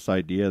 from this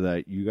idea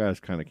that you guys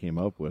kind of came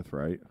up with,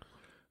 right?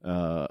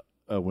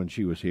 When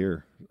she was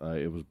here,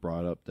 it was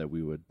brought up that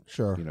we would,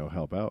 Sure. you know,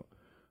 help out.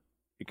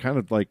 It kind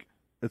of like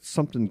it's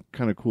something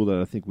kind of cool that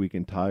I think we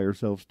can tie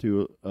ourselves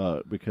to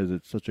because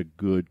it's such a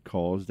good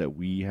cause that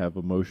we have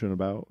emotion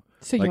about.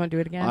 So you want to do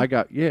it again? I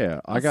got do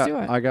it.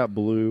 I got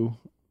Blue,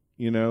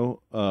 you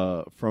know,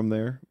 from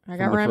there. I from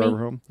got the Remy. Forever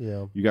Home.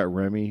 Yeah. You got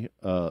Remy.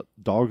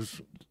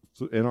 Dogs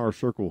in our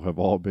circle have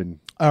all been,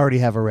 I already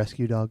have a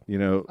rescue dog. you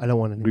know, I don't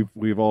want to.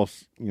 we've all,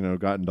 you know,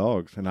 gotten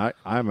dogs, and I'm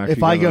actually.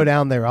 If I go gonna-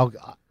 down there,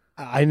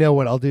 I know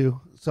what I'll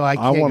do. So I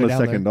can't want go a down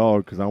second there.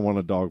 dog because I want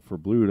a dog for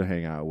Blue to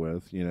hang out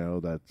with. You know,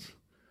 that's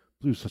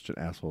Blue's such an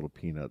asshole to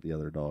Peanut. The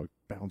other dog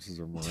bounces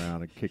him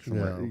around and kicks him.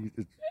 No. around.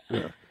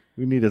 Yeah.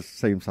 We need a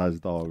same size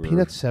dog. or-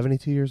 Peanut's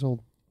 72 years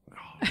old.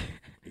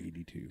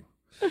 82.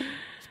 It's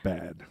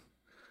bad.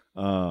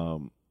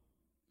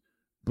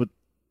 But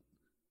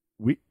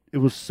it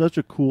was such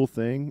a cool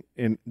thing,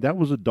 and that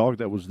was a dog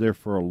that was there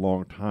for a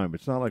long time.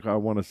 It's not like I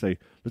want to say,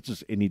 let's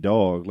just any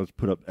dog, let's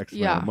put up X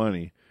amount of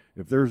money.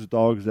 If there's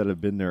dogs that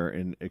have been there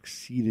an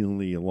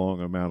exceedingly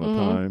long amount of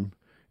time,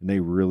 and they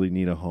really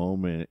need a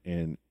home,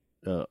 and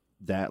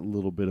that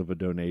little bit of a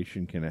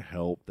donation can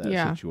help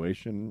that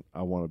situation,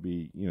 I want to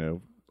be, you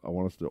know, I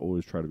want us to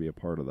always try to be a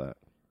part of that.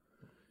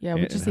 Yeah,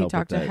 we and just need to help talk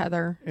with to that.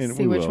 Heather, And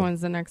see we which will.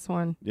 one's the next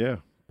one. Yeah,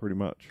 pretty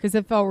much. Because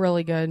it felt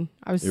really good.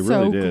 I was It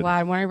so really did.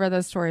 glad when I read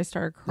that story. I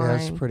started Yeah, crying.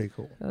 that's pretty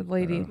cool. The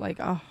lady, like,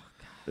 oh,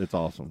 It's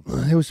awesome.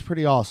 It was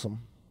pretty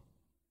awesome.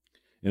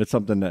 And it's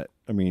something that,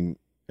 I mean,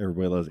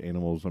 everybody loves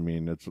animals. I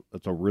mean, it's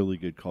a really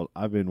good cause.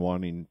 I've been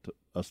wanting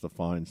us to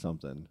find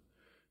something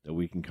that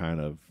we can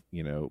kind of,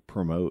 you know,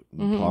 promote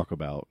and talk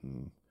about.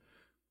 And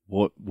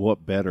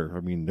what better? I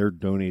mean, they're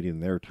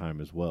donating their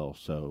time as well.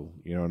 So,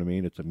 you know what I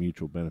mean? It's a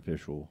mutual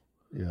beneficial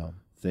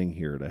thing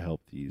here to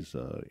help these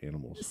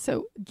animals.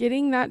 so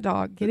getting that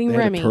dog, getting They had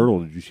Remy. a turtle.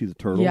 Did you see the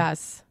turtle?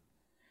 Yes.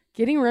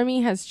 Getting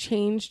Remy has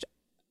changed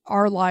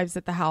our lives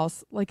at the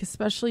house, like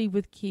especially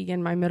with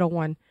Keegan, my middle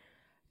one.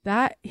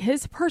 That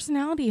his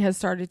personality has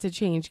started to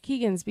change,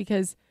 Keegan's,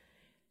 because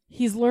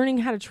he's learning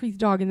how to treat the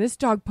dog, and this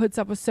dog puts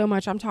up with so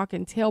much. I'm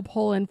talking tail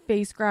pulling,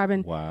 face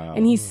grabbing. Wow.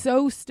 And he's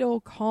so still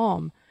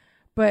calm.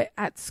 But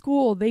at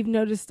school, they've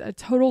noticed a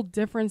total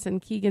difference in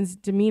Keegan's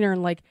demeanor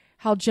and like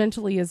how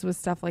gentle he is with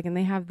stuff. Like, and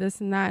they have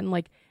this and that, and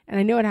like, and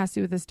I know it has to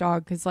do with this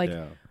dog because like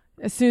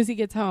as soon as he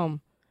gets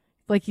home,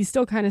 like he's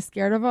still kind of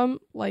scared of him.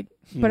 Like,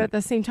 but at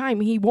the same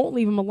time, he won't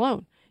leave him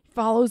alone. He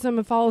follows him,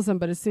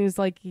 but as soon as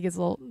like he gets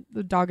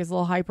the dog is a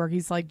little hyper,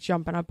 he's like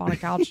jumping up on a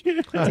couch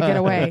to get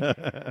away.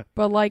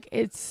 But like,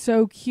 it's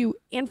so cute,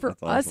 and for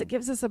That's us, awesome. it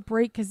gives us a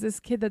break because this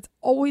kid that's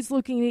always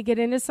looking to get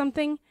into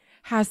something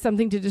has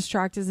something to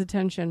distract his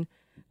attention.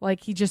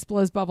 Like he just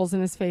blows bubbles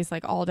in his face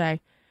like all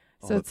day.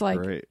 So it's that's like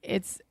great.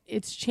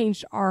 it's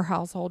changed our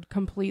household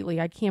completely.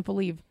 I can't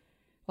believe,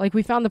 like,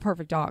 we found the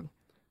perfect dog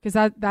because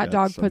that That's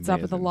dog puts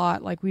up with a amazing.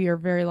 lot. Like, we are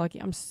very lucky.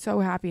 I'm so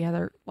happy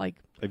Heather like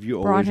Have you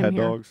brought always him had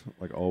here. dogs?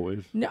 Like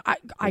always? No, I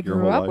Like your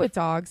grew whole up life? with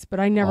dogs, but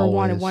I never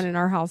wanted Always. one in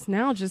our house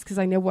now just because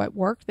I know what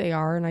work they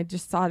are, and I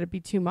just thought it'd be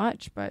too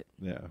much. But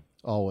Yeah.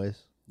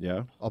 Always.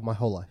 Yeah. Of my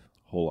whole life.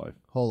 Whole life.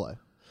 Whole life.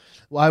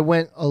 Well, I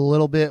went a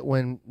little bit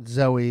when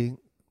Zoe,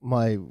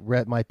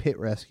 my pit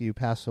rescue,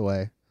 passed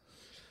away.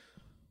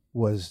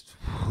 Was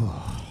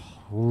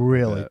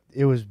really, Bet.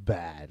 it was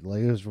bad.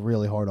 Like, it was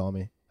really hard on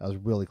me. I was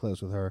really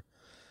close with her.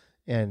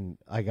 and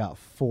I got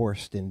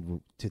forced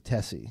into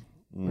Tessie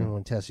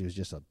when Tessie was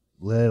just a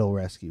little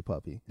rescue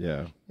puppy.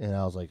 Yeah. And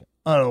I was like,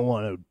 I don't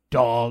want a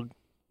dog.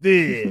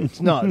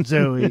 It's not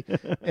Zoe.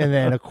 And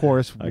then, of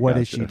course, what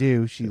does she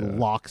do? She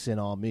locks in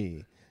on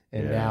me.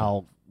 And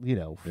now,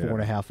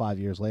 4.5, 5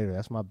 years later,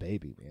 that's my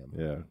baby, man.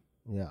 Yeah.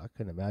 Yeah, I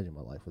couldn't imagine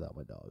my life without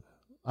my dog.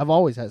 I've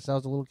always had since I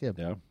was a little kid.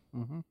 Yeah.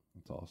 Mm-hmm.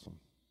 That's awesome.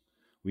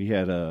 We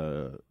had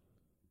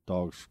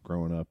dogs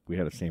growing up. We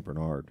had a St.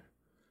 Bernard.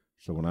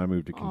 So when I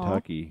moved to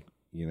Kentucky,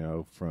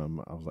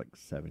 from I was like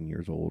 7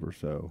 years old or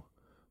so,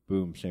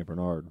 boom, St.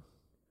 Bernard.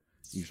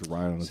 He used to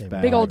ride on his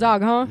back. Big old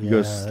dog, huh? You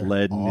go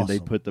sledding, and they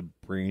put the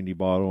brandy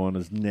bottle on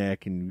his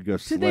neck, and you go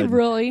sledding. Did they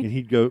really? And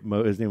he'd go.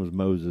 His name was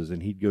Moses,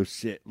 and he'd go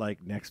sit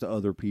like next to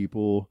other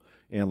people,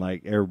 and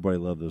like everybody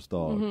loved this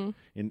dog. Mm-hmm.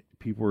 And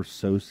people were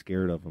so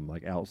scared of him,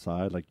 like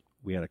outside, like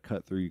we had to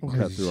cut through. You can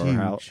cut he's through our huge.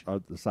 house,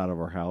 the side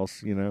of our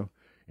house, And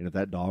if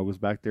that dog was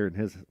back there, and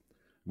his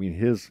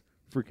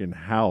freaking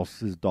house,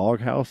 his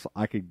dog house,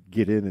 I could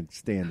get in and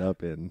stand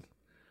up in.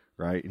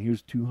 Right, and he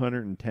was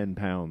 210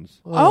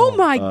 pounds. Oh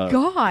my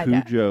God!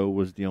 Cujo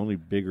was the only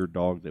bigger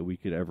dog that we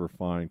could ever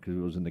find because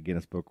it was in the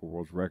Guinness Book of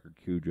World Records.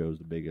 Cujo's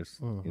the biggest,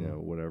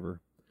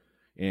 whatever.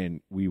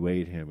 And we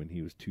weighed him, and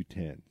he was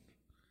 210.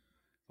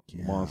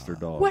 Monster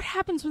dog. What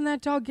happens when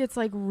that dog gets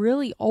like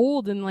really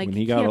old and like? When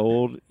he got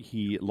old,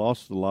 he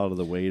lost a lot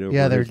a weight over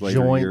their his later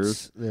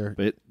joints. years.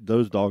 But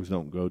those dogs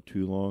don't go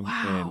too long.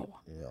 Wow.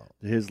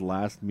 And his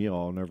last meal,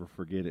 I'll never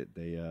forget it.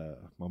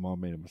 My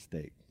mom made a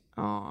mistake.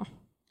 Oh.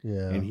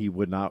 Yeah. And he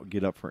would not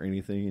get up for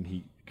anything, and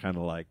he kind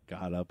of like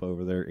got up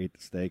over there, ate the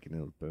steak, and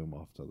it was boom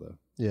off to the.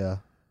 Yeah.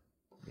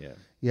 Yeah.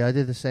 Yeah, I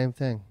did the same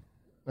thing.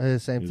 I did the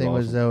same thing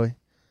with awesome. Zoe.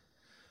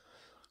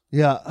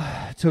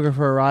 Yeah, took her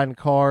for a ride in the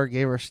car,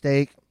 gave her a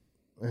steak,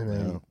 and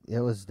then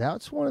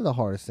that's one of the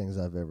hardest things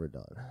I've ever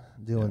done,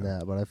 doing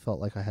that. But I felt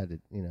like I had to,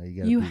 you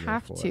got You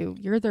have to.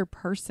 You're their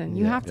person.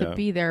 You have to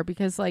be there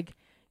because like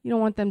you don't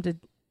want them to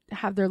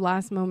have their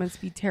last moments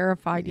be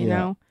terrified, you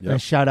know? Yep. And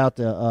shout out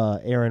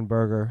to Aaron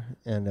Berger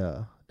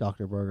and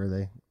Dr. Berger.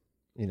 They,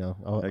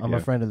 I'm a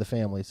friend of the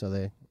family, so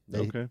they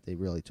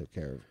really took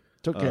care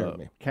of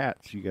me.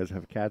 Cats. You guys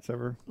have cats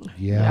ever?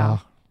 Yeah.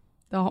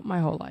 My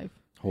whole life.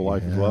 Whole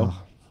life as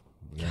well?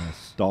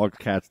 Yes. Dogs,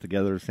 cats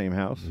together, same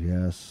house?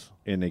 Yes.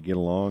 And they get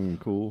along and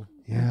cool?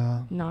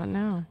 Yeah. Not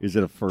now. Is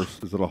it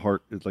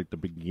it's like the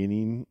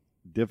beginning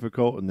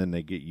difficult and then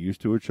they get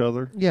used to each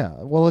other? Yeah.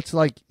 Well, it's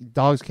like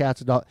dogs,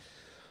 cats, and dogs.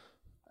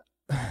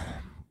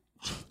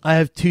 I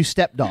have 2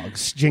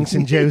 stepdogs, Jinx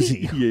and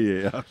Josie.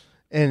 Yeah.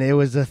 And it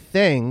was a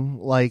thing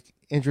like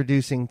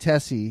introducing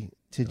Tessie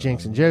to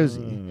Jinx and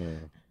Josie.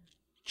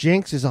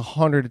 Jinx is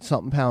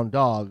 100-something pound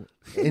dog,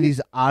 and he's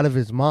out of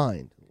his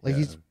mind. Like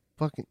he's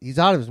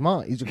out of his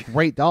mind. He's a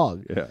great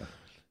dog. Yeah.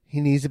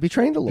 He needs to be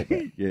trained a little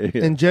bit. Yeah.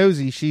 And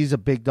Josie, she's a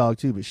big dog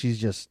too, but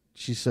she's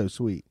so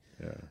sweet.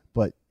 Yeah.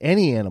 But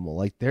any animal,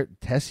 like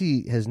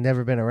Tessie has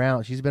never been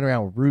around. She's been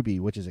around with Ruby,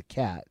 which is a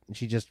cat, and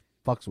she just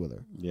fucks with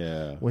her.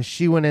 Yeah. When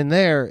she went in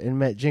there and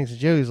met Jinx and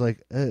Joey's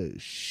like, oh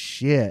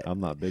shit. I'm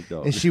not big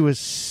dog. And she was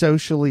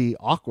socially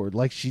awkward,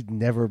 like she'd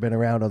never been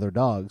around other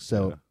dogs.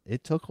 So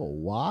it took a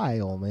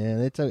while,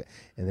 man. And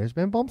there's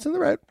been bumps in the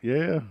road.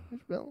 Yeah.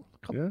 There's been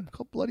a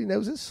couple bloody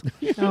noses.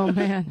 Oh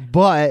man.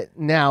 But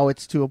now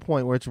it's to a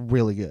point where it's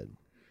really good.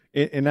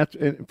 And that's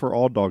for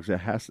all dogs.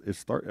 That's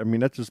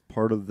just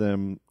part of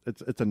them.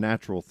 It's a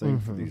natural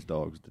thing for these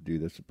dogs to do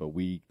this. But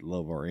we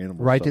love our animals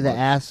right so to the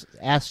much.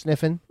 ass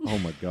sniffing. Oh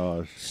my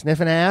gosh,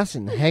 sniffing ass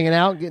and hanging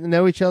out, getting to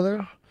know each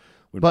other.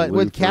 But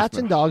with cats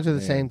and dogs are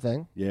the same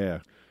thing. Yeah,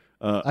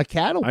 a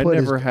cat will I put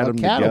never had them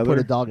together. Put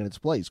a dog in its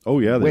place. Oh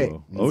yeah, they quick.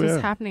 will. Oh This yeah.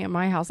 is happening at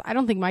my house. I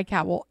don't think my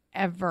cat will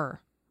ever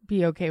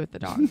be okay with the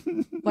dog,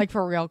 like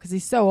for real, because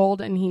he's so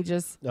old and he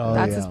just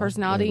that's his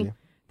personality. Maybe.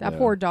 That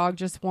poor dog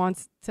just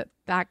wants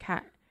that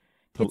cat.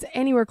 Gets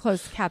anywhere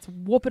close, cat's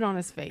whooping on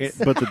his face.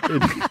 But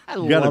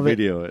you got to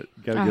video it.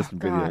 You got to get some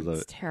videos of it.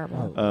 It's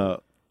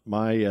terrible.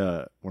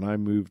 When I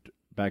moved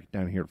back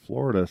down here to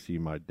Florida, see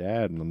my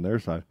dad and on their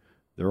side,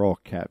 they're all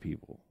cat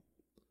people.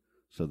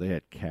 So they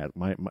had cat.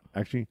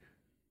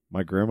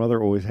 My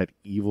grandmother always had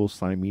evil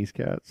Siamese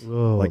cats.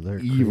 Oh, like they're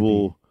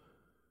evil,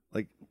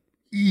 like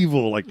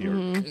evil, like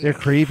they're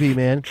creepy,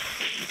 man.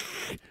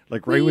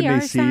 Like right when they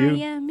see you.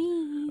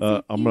 Siamese,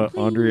 I'm gonna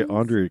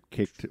Andrea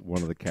kicked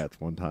one of the cats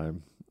one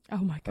time. Oh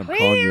my god! I'm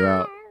calling you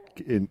out,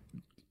 and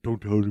don't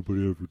tell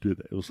anybody ever did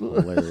that. It was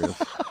hilarious.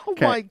 Oh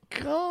my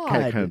god!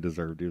 Cat kind of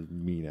deserved it. It was a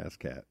mean ass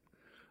cat.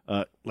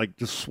 Like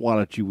just swat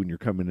at you when you're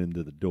coming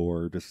into the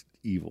door. Just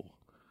evil.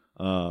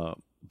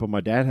 But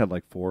my dad had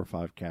like 4 or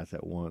 5 cats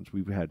at once.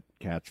 We had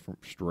cats from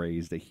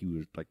strays that he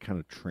was like kind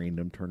of trained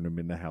them, turned them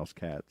into house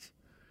cats.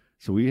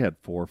 So we had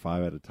 4 or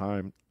 5 at a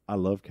time. I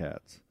love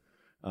cats.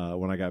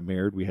 When I got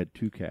married, we had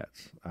 2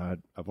 cats.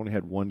 I've only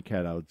had 1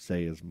 cat I would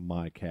say is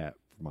my cat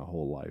for my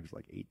whole life. It's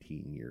like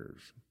 18 years,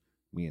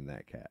 me and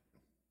that cat.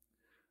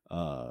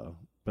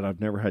 But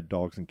I've never had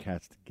dogs and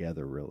cats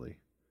together really.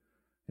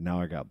 And now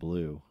I got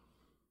Blue.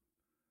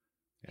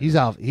 He's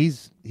out of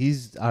his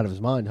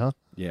mind, huh?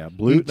 Yeah,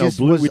 Blue. He No, just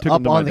Blue. was We took him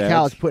up to on my the dad's.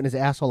 couch putting his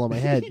asshole on my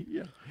head.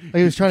 Yeah. Like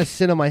he was trying to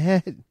sit on my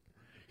head.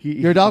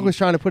 Your dog was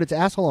trying to put its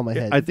asshole on my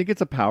head. I think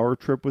it's a power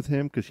trip with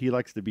him because he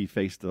likes to be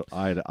face to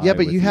eye. Yeah, but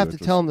with you have to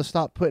It's tell him to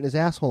stop putting his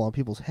asshole on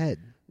people's head.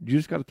 You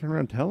just got to turn around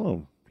and tell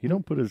him. He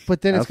don't put his.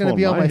 But then it's going to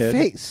be on my head.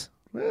 face.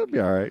 Well, it'll be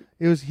all right.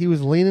 He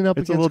was leaning up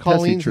It's a against little Tessie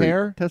Colleen's treat.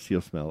 hair. Tessie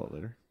will smell it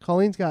later.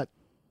 Colleen's got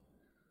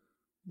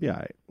Yeah, all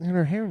right. in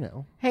her hair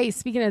now. Hey,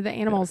 speaking of the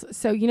animals,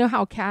 so you know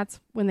how cats,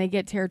 when they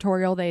get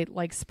territorial, they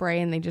like spray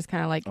and they just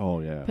kind of like.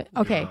 Oh yeah.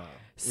 Okay,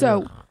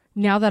 so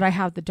now that I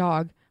have the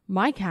dog,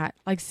 my cat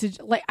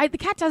the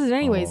cat does it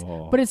anyways,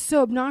 but it's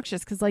so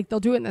obnoxious because like they'll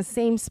do it in the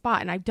same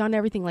spot, and I've done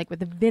everything like with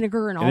the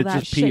vinegar and all And it's that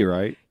just shit. pee,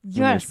 right? When they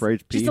Yes, spray,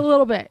 it's pee? just a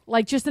little bit,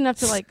 like just enough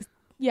to like,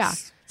 yeah.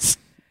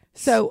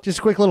 So Just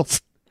a quick little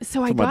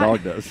so I That's what got my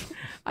dog does.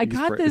 I He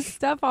just got sprays. this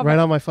stuff off. right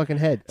on my fucking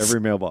head. Every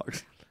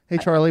mailbox. Hey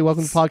Charlie,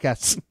 welcome to the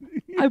podcast.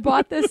 I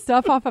bought this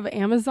stuff off of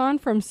Amazon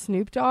from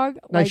Snoop Dogg.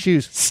 Nice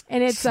shoes.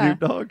 And it's Snoop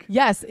Dogg.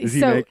 Yes, Does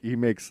so he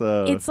makes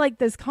it's like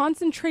this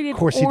concentrated Of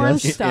course he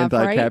orange does. stuff,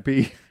 anti-cat right?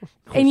 pee.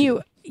 And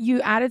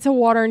you add it to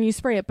water and you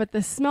spray it, but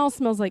the smell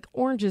smells like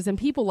oranges, and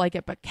people like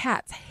it, but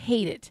cats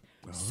hate it.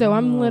 So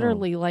I'm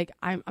literally like,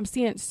 I'm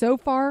seeing it so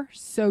far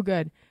so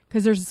good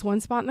because there's this one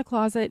spot in the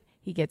closet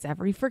he gets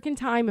every freaking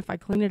time if I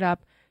clean it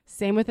up.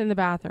 Same within the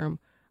bathroom.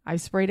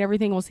 I've sprayed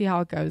everything. We'll see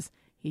how it goes.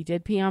 He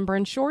did pee on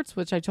Brent's shorts,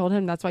 which I told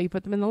him that's why you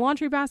put them in the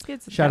laundry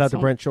baskets. Shout out to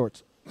Brent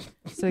Shorts.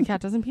 So the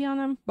cat doesn't pee on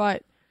them.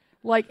 But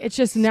like, it's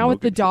just now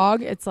with the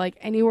dog, it's like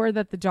anywhere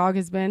that the dog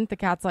has been, the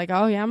cat's like,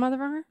 oh yeah,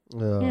 motherfucker.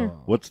 Here.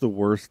 What's the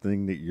worst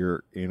thing that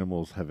your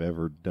animals have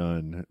ever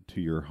done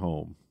to your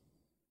home?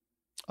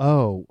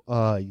 Oh,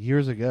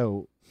 years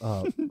ago,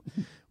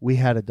 we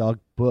had a dog,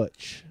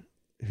 Butch,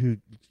 who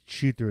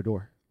chewed through a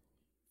door.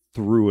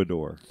 Through a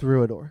door.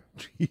 Through a door.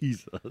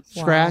 Jesus.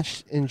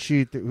 Scratched and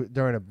chewed through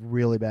during a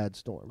really bad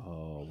storm.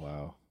 Oh,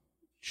 wow.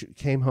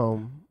 Came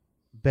home,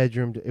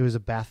 bedroom. It was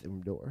a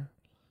bathroom door.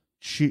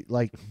 Chewed,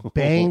 like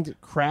banged,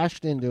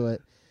 crashed into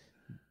it,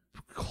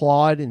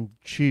 clawed and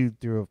chewed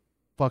through a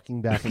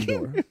fucking bathroom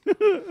door.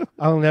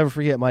 I'll never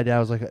forget. My dad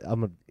was like,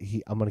 "I'm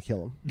gonna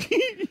kill him."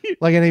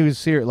 Like, and he was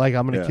serious. Like,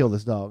 I'm gonna kill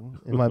this dog.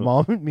 And my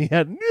mom and me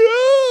had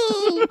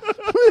no.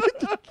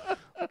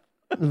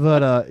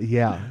 But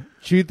yeah,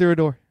 chewed through a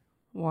door.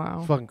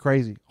 Wow. Fucking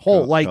crazy.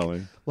 Whole like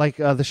Colin.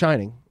 The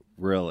Shining.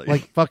 Really?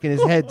 Like fucking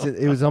his head.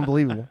 It was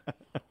unbelievable.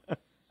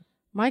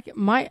 My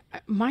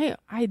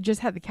I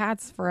just had the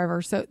cats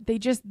forever, so they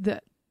just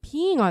the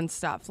peeing on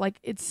stuff, like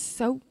it's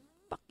so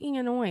fucking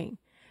annoying.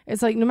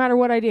 It's like no matter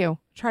what I do,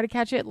 try to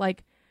catch it,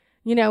 like,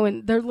 you know,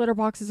 and their litter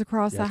boxes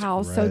across the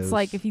house. So it's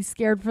like if he's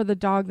scared for the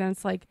dog, then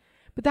it's like,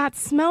 but that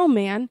smell,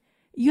 man,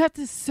 you have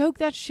to soak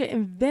that shit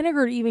in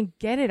vinegar to even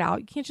get it out.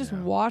 You can't just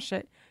wash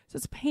it. So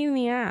it's a pain in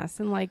the ass.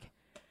 And like,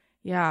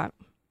 yeah.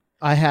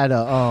 I had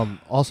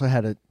also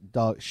had a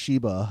dog,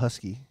 Sheba, a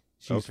husky.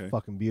 She's Okay.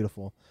 fucking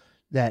beautiful.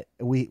 That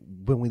when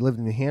we lived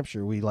in New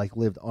Hampshire, we like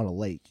lived on a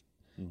lake.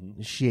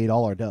 Mm-hmm. She ate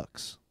all our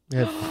ducks. We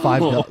had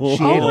 5 ducks.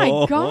 She Oh ate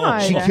my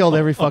God. She killed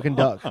every fucking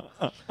duck.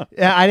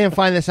 Yeah, I didn't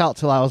find this out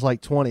till I was like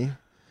 20.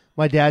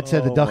 My dad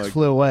said the ducks my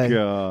flew away,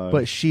 God.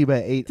 but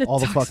Sheba ate all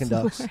the ducks fucking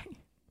flew ducks. away.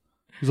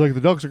 He's like, the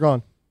ducks are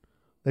gone.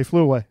 They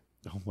flew away.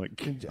 Oh, my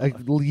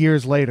God.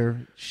 Years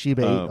later,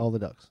 Sheba ate all the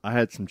ducks. I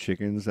had some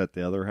chickens at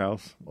the other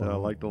house that I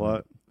liked a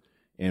lot.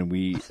 And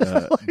we,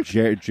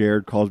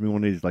 Jared calls me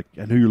one day. He's like,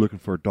 I know you're looking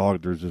for a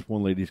dog. There's this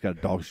one lady who's got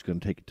a dog. She's going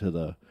to take it to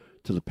the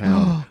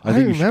pound. I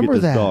think you should get remember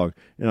this that. dog.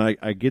 And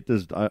I get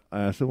this.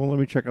 I said, well, let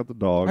me check out the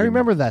dog. I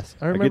remember that.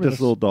 I I remember get this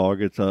little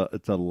dog. It's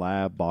a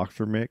lab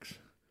boxer mix,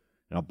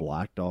 and a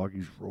black dog.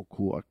 He's real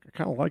cool. I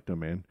kind of liked him,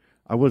 man.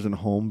 I wasn't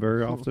home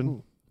very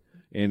often,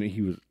 and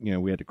he was. You know,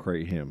 we had to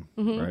crate him,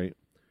 right?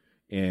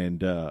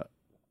 And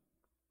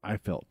I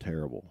felt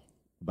terrible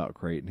about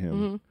crating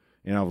him,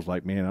 and I was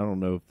like, man, I don't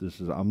know if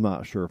this is. I'm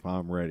not sure if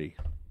I'm ready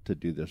to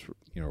do this.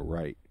 You know,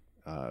 right?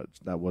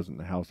 That wasn't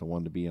the house I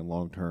wanted to be in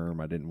long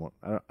term. I didn't want.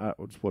 I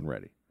just wasn't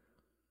ready.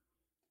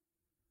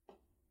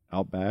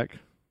 Out back,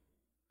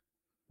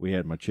 we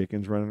had my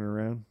chickens running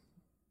around,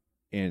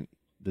 and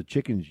the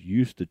chickens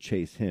used to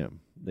chase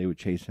him. They would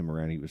chase him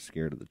around. He was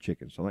scared of the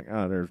chickens. So I'm like,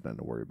 there's nothing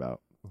to worry about.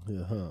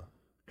 Uh-huh. A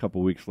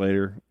couple weeks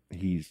later,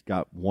 he's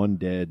got one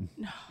dead,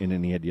 and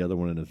then he had the other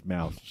one in his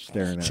mouth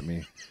staring at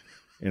me.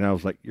 And I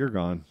was like, you're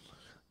gone.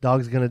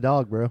 Dog's gonna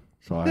dog, bro.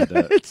 So I had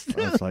to,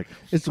 I was like,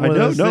 It's I one of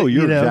know, those no, things,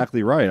 you're you know.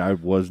 exactly right. I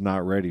was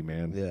not ready,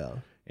 man. Yeah.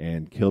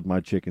 And killed my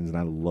chickens, and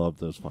I love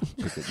those fucking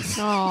chickens.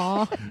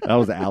 Aw. That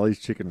was Allie's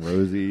chicken,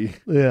 Rosie.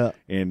 Yeah.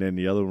 And then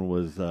the other one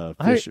was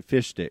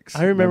fish sticks.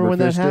 I remember when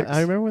that fish happened. sticks?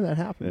 I remember when that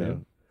happened. Yeah.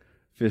 man.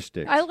 Fish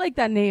sticks. I like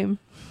that name.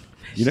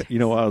 You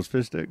know why I was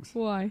fish sticks?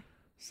 Why?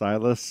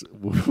 Silas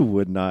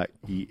would not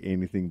eat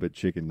anything but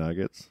chicken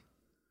nuggets,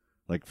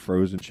 like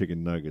frozen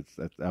chicken nuggets.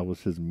 That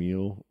was his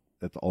meal.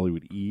 That's all he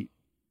would eat.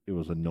 It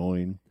was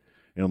annoying,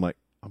 and I'm like,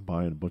 I'm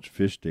buying a bunch of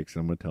fish sticks,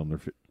 and I'm gonna tell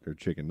him they're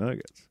chicken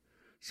nuggets.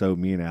 So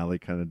me and Allie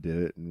kind of did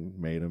it and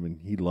made them,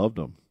 and he loved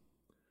them.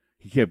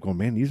 He kept going,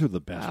 man, these are the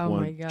best Oh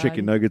my God.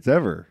 chicken nuggets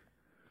ever.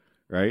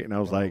 right? And I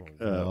was like,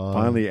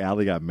 finally,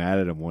 Allie got mad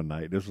at him one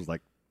night. This was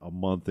like a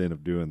month in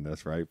of doing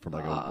this, right, for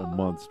like a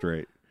month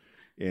straight.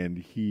 And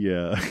he,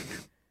 and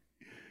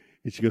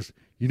she goes,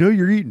 "You know,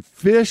 you're eating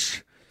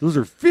fish. Those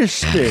are fish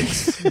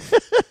sticks."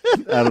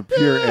 Out of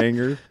pure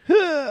anger.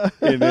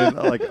 And then,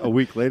 like a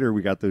week later,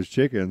 we got those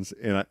chickens,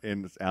 and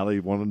Allie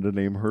wanted to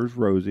name hers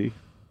Rosie.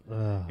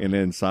 And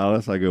then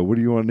Silas, I go, "What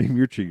do you want to name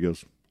your chicken?" He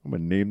goes, "I'm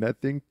gonna name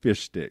that thing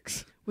Fish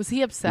Sticks." Was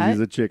he upset? He's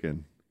a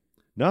chicken.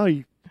 No,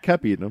 he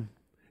kept eating them.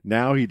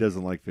 Now he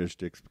doesn't like fish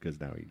sticks because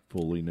now he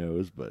fully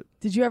knows. But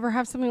did you ever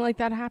have something like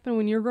that happen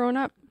when you were growing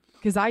up?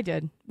 Because I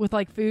did, with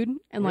like food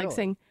and like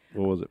saying,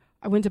 what was it?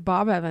 I went to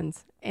Bob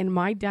Evans and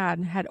my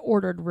dad had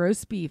ordered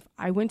roast beef.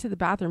 I went to the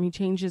bathroom. He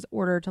changed his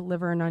order to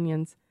liver and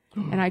onions,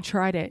 and I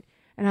tried it.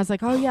 And I was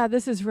like, "Oh yeah,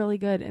 this is really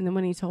good." And then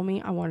when he told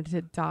me, I wanted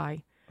to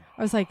die.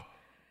 I was like,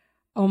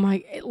 "Oh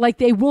my!" Like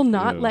they will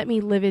not let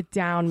me live it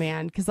down,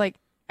 man. Because like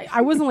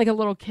I wasn't like a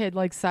little kid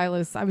like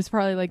Silas. I was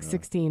probably like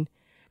 16.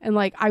 And,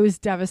 like, I was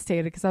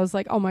devastated because I was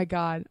like, oh, my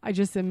God, I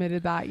just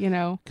admitted that, you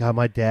know? God,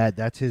 my dad,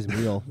 that's his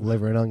meal,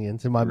 liver and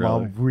onions. And my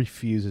mom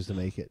refuses to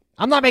make it.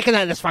 I'm not making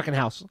that in this fucking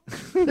house.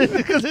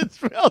 Because it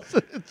smells.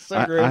 It's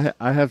so gross.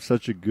 I have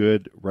such a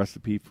good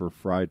recipe for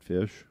fried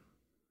fish,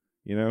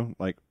 you know,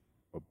 like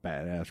a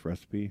badass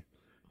recipe.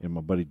 And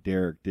my buddy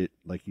Derek did,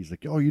 like, he's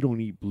like, "Oh, you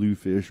don't eat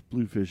bluefish.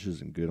 Bluefish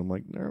isn't good." I'm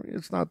like, "No,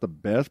 it's not the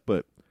best,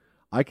 but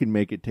I can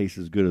make it taste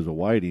as good as a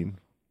whiting."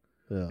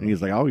 Yeah. And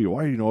he's like, "I'll eat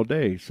whiting all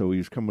day." So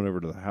he's coming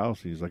over to the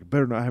house, and he's like, "I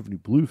better not have any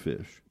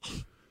bluefish."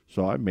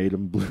 So I made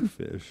him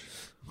bluefish.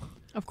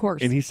 Of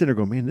course. And he's sitting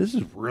there going, "Man, this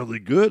is really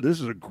good.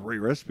 This is a great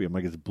recipe." I'm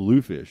like, "It's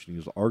bluefish." And he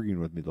was arguing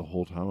with me the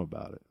whole time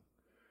about it.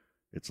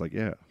 It's like,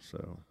 yeah,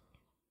 so.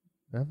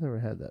 I've never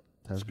had that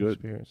type of good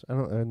experience.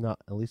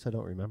 At least I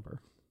don't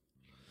remember.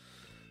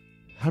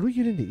 How do we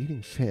get into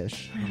eating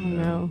fish? I don't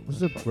know.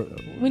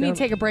 We need to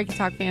take a break and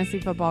talk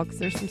fantasy football because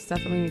there's some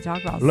stuff that we need to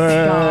talk about.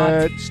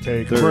 Let's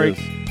take a break.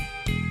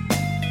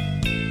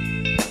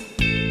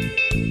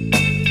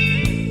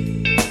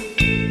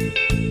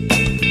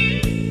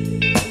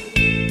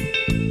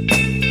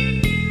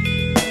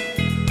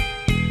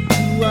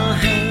 I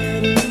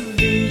had a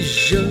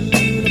vision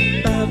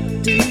about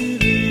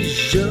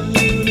division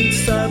and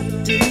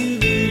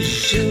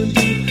subdivision,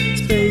 deep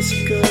space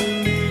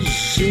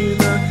collision,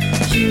 a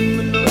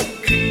humanoid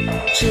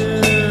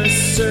creature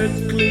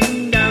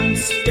circling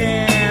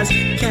downstairs,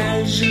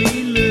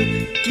 casually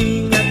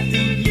looking at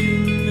the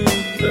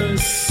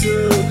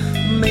universal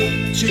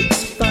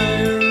matrix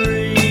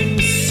firing,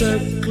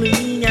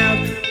 circling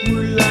out,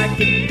 would like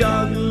a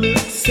dog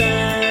looks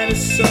at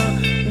us all.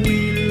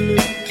 We look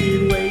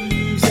at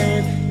waves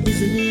and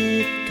isn't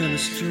it kind of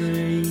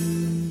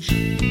strange?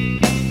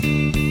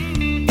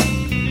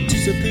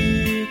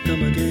 Disappear,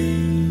 come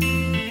again.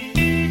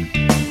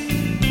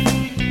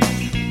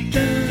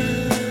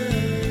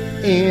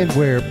 And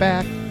we're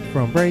back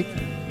from break.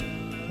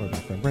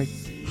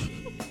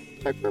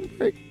 Back from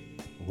break.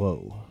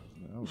 Whoa.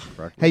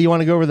 Hey, you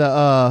want to go over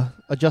the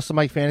Adjust the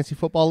Mic Fantasy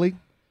Football League?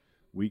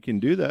 We can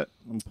do that.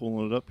 I'm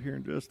pulling it up here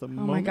in just a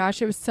moment. Oh my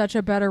gosh, it was such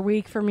a better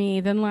week for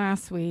me than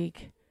last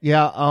week.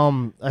 Yeah,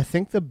 I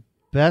think the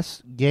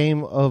best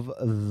game of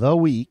the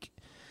week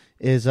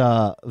is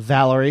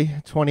Valerie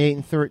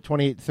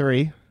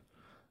 28-3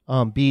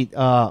 beat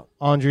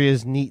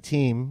Andrea's neat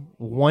team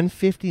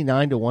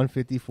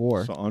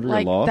 159-154. So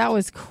Andrea lost. That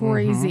was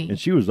crazy. And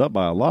she was up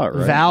by a lot,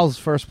 right? Val's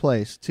first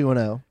place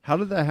 2-0. How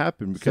did that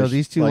happen? Because so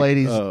these two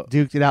ladies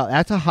duked it out.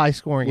 That's a high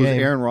scoring game. Was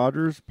Aaron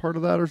Rodgers part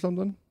of that or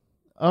something?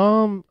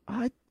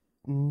 I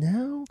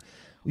no.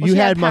 Well, you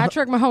had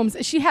Patrick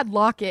Mahomes. She had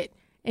Lockett,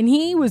 and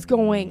he was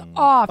going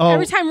off.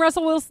 Every time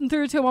Russell Wilson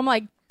threw it to him, I'm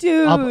like,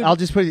 dude. I'll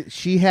just put it.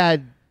 She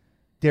had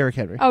Derrick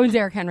Henry. Oh,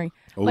 Derrick Henry.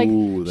 Like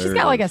she's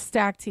got like a a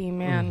stack team,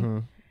 man. Mm-hmm.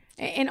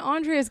 And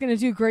Andrea's going to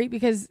do great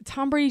because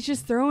Tom Brady's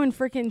just throwing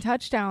freaking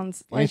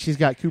touchdowns. Like, and she's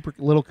got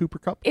little Cooper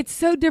Kupp. It's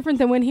so different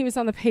than when he was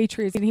on the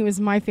Patriots and he was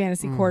my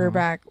fantasy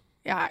quarterback.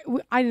 Yeah,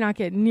 I did not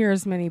get near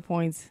as many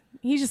points.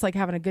 He's just like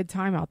having a good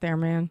time out there,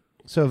 man.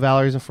 So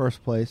Valerie's in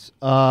first place.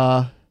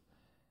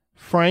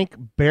 Frank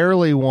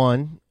barely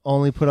won,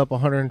 only put up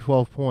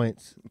 112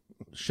 points.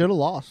 Should have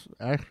lost,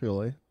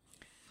 actually.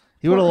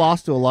 He would have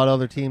lost to a lot of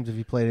other teams if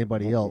he played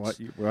anybody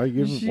else. Why are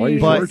you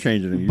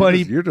shortchanging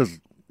him? You're just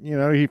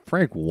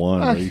Frank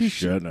won. He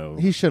shouldn't have.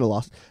 He should have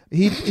lost.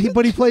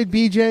 But he played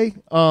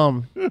BJ.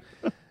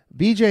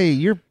 BJ,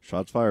 you're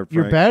shots fired. Frank.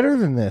 You're better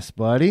than this,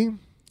 buddy.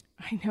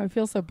 I know. I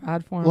feel so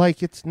bad for him.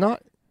 Like it's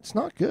not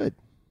good.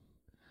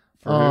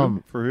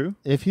 For who?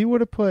 If he would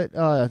have put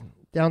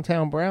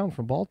Downtown Brown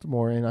from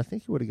Baltimore in, I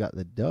think he would have got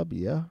the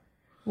W.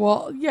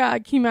 Well, yeah.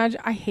 Can you imagine?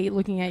 I hate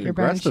looking at your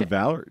bench. Congrats to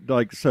Valor.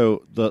 Like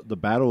so, the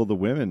battle of the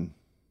women.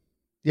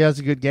 Yeah, it's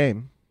a good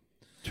game.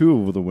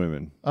 Two of the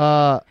women.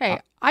 Hey,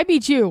 I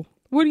beat you.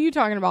 What are you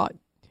talking about?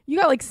 You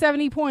got like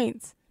 70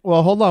 points.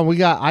 Well, hold on. We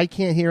got I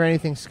Can't Hear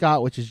Anything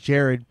Scott, which is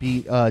Jared,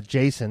 beat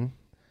Jason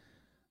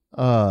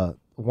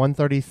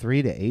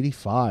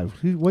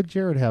 133-85. What'd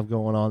Jared have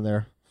going on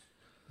there?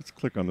 Let's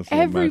click on this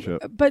little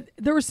matchup. But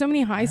there were so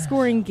many high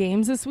scoring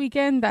games this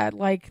weekend that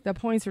like the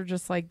points are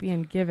just like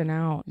being given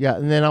out. Yeah,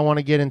 and then I want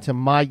to get into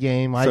my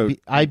game.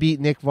 I beat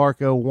Nick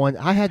Varco one.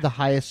 I had the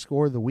highest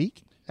score of the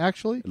week,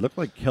 actually. It looked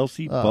like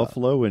Kelsey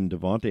Buffalo and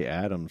Devontae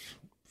Adams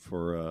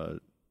for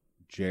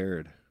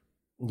Jared.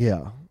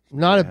 Yeah,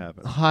 not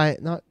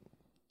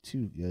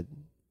too good.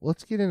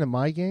 Let's get into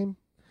my game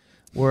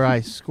where I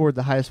scored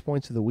the highest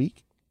points of the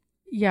week.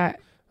 Yeah.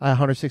 I had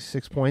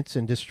 166 points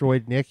and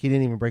destroyed Nick. He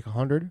didn't even break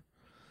 100.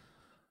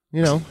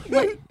 You know.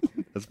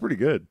 That's pretty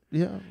good.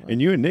 Yeah.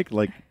 And you and Nick,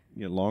 like,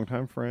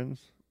 longtime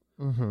friends.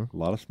 Mm-hmm. A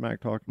lot of smack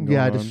talking going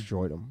I on.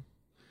 destroyed him.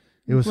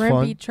 It was Brent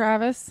fun. beat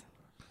Travis.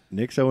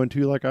 Nick's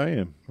 0-2 like I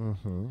am.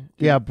 Mm-hmm.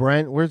 Yeah,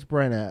 Brent. Where's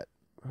Brent at?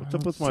 What's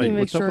up with my Team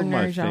face?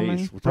 Extraordinary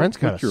What's Brent's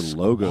up got with a your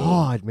logo?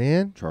 squad,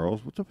 man.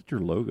 Charles, what's up with your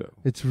logo?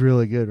 It's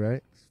really good,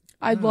 right?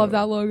 I love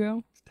that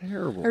logo. It's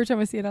terrible. Every time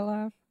I see it, I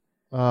laugh.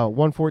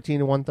 114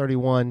 to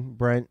 131.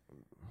 Brent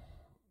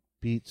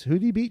beats. Who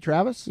did he beat?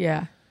 Travis?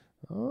 Yeah.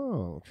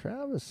 Oh,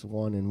 Travis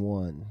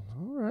 1-1.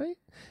 All right.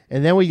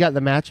 And then we got the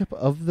matchup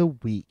of the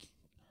week.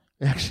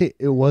 Actually,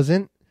 it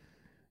wasn't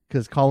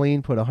because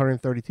Colleen put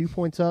 132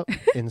 points up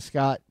and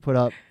Scott put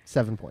up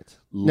 7 points.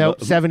 No,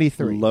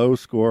 73. Low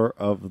score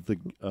of the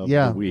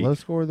week. Low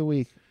score of the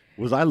week.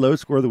 Was I low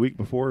score of the week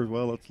before as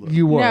well? Let's look.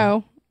 You were.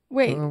 No.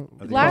 Wait. I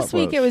think Last I was.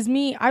 week it was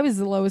me. I was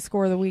the lowest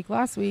score of the week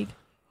last week.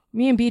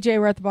 Me and BJ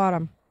were at the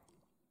bottom.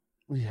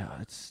 Yeah,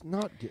 it's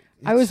not good.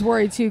 I was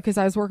worried too because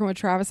I was working with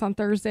Travis on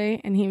Thursday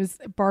and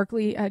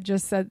Barkley had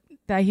just said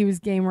that he was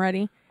game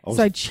ready.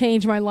 So I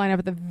changed my lineup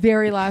at the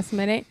very last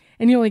minute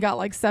and he only got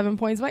like 7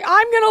 points. I'm like,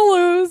 I'm going to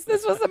lose.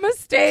 This was a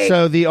mistake.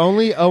 So the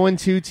only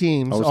 0-2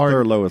 teams I was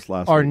third lowest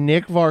last are week.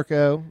 Nick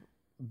Varco,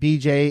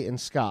 BJ, and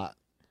Scott.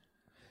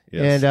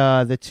 Yes.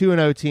 And the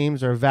 2-0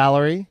 teams are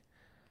Valerie,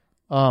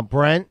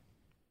 Brent,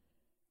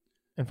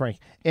 and Frank.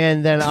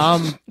 And then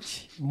I'm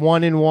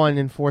 1-1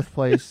 in fourth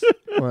place.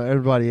 Well,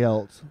 everybody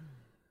else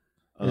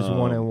is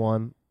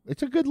 1-1.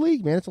 It's a good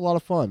league, man. It's a lot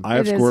of fun. I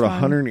have scored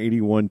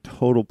 181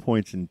 total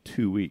points in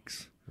 2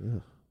 weeks.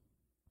 Ugh.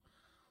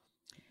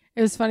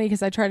 It was funny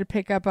because I tried to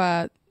pick up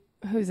San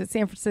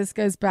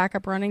Francisco's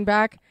backup running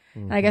back.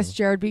 And I guess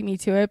Jared beat me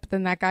to it, but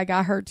then that guy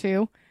got hurt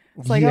too.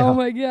 It's like, oh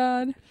my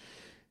God.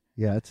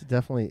 Yeah,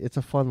 it's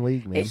a fun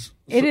league, man.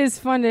 It is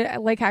fun to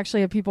like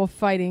actually have people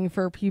fighting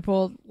for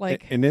people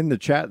like. And in the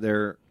chat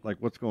there, like,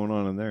 what's going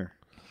on in there?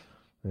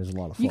 There's a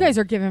lot of fun. You guys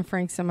are giving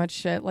Frank so much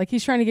shit. Like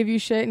he's trying to give you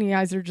shit, and you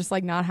guys are just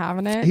like not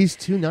having it. He's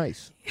too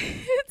nice.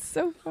 It's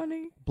so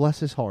funny. Bless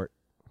his heart.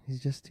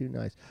 He's just too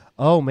nice.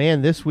 Oh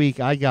man, this week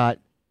I got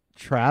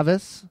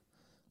Travis.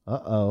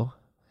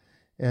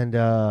 And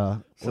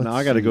so now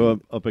I got to go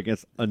up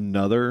against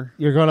another.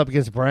 You're going up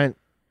against Brent.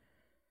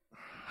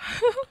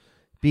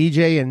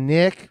 BJ and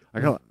Nick,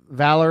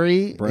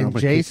 Valerie Brent, and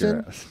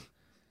Jason.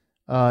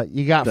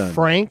 You got Done.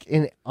 Frank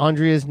and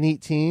Andrea's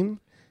neat team,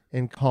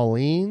 and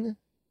Colleen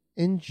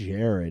and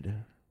Jared.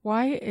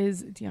 Why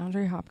is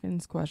DeAndre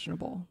Hopkins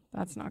questionable?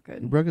 That's not He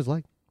good. broke his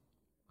leg.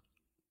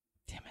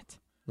 Damn it.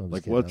 No, I'm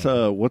just Like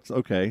kidding. what's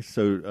okay?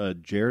 So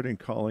Jared and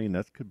Colleen,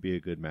 that could be a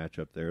good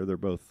matchup there. They're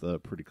both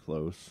pretty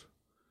close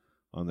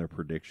on their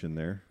prediction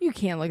there. You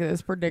can't look at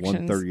those predictions.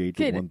 138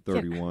 to Kid,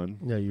 131.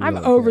 Yeah, you I'm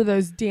really over can't.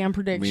 those damn I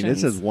predictions. mean, it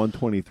says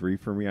 123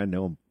 for me. I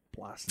know I'm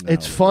blasting.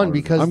 It's out of the fun water.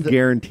 because I'm the-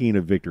 guaranteeing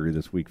a victory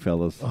this week,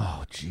 fellas.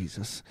 Oh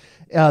Jesus!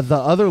 The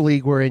other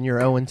league we're in, you're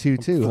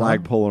 0-2 too. Flag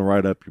huh? pulling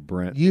right up your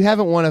Brent. You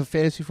haven't won a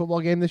fantasy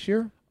football game this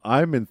year.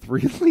 I'm in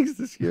 3 leagues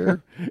this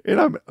year, and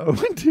I'm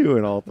 0-2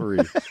 in all 3.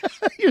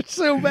 You're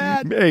so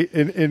bad. Hey,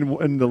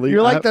 in the league,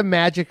 You're like the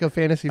magic of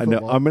fantasy I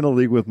football. know. I'm in a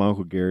league with my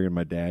Uncle Gary and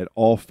my dad,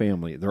 all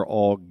family. They're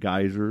all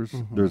geysers.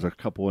 Mm-hmm. There's a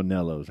couple of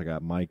Nellos. I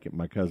got Mike,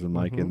 my cousin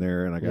Mike in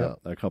there, and I got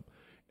Yeah. a couple.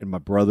 And my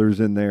brother's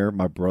in there.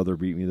 My brother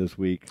beat me this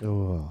week.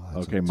 Oh,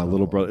 that's Okay, a my tough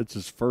little one. brother. It's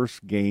his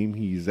first game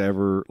he's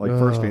ever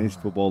first Ugh. fantasy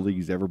football league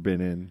he's ever been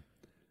in.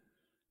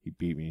 He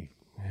beat me.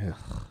 Yeah.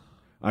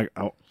 I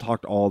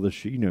talked all the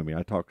shit. You know me.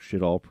 I talked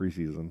shit all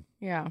preseason.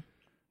 yeah.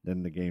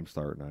 Then the game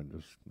started, and I'm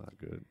just not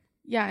good.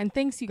 Yeah, and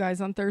thanks you guys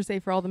on Thursday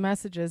for all the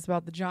messages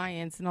about the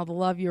Giants and all the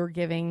love you were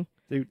giving.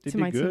 They To did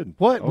my good. team.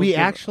 What? I was We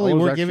giving- actually I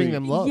was were giving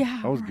them love.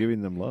 Yeah. I was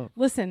giving them love.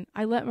 Listen,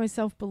 I let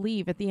myself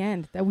believe at the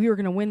end that we were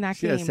going to win that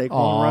See game. that Saquon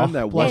Aw, run?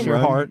 That bless one your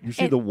run? heart. You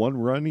see And- the one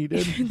run he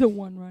did? The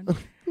one run. And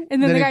then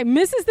Then the he guy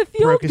misses the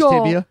field Broke his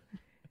goal. tibia.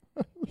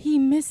 He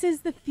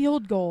misses the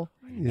field goal.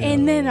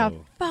 And then a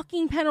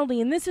fucking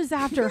penalty. And this was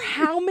after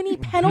how many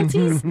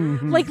penalties?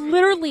 Like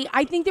literally,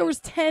 I think there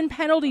was 10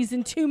 penalties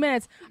in 2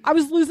 minutes. I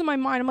was losing my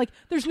mind. I'm like,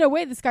 there's no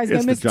way this guy's going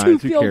It's to the miss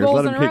Giants. 2 Who field cares? goals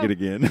Let in him a kick row. it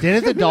again.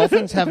 Didn't the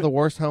Dolphins have the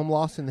worst home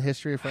loss in the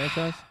history of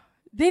franchise?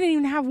 They didn't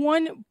even have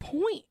 1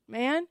 point,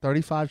 man.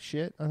 35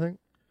 shit, I think.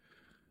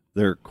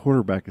 Their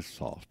quarterback is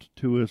soft.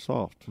 Tua is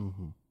soft.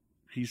 Mm-hmm.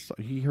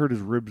 He hurt his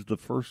ribs the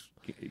first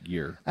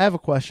year. I have a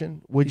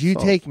question. Would He's you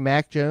soft. take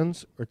Mac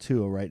Jones or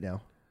Tua right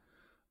now?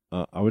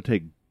 I would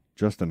take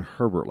Justin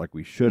Herbert like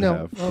we should No,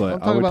 have, I'm but I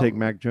talking would about- take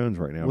Mac Jones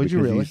right now. Would you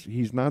because really?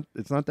 He's not.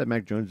 It's not that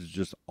Mac Jones is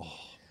just.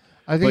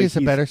 I think it's a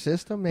he's- better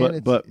system, man.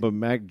 But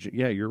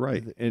yeah, you're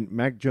right. And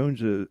Mac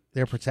Jones,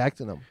 they're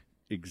protecting him.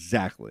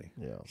 Exactly.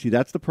 Yeah. See,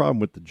 that's the problem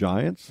with the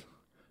Giants.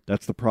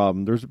 That's the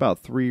problem. There's about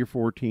 3 or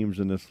 4 teams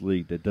in this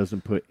league that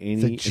doesn't put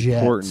any Jets.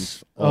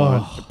 importance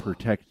on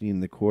protecting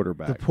the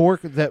quarterback. The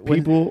pork that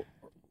people.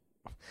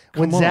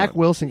 When come Zach on.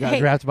 Wilson got Hey.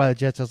 drafted by the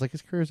Jets, I was like,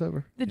 his career's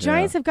over. The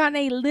Giants have gotten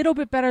a little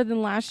bit better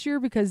than last year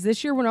because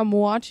this year when I'm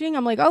watching,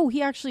 I'm like, oh,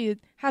 he actually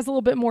has a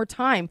little bit more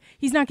time.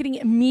 He's not getting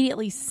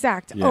immediately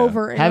sacked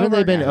over and Haven't over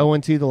they been again.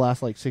 0-2 the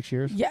last 6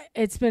 years? Yeah,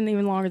 it's been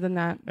even longer than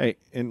that.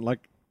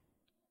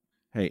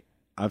 Hey,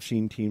 I've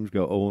seen teams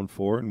go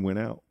 0-4 and win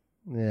out.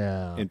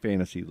 Yeah. In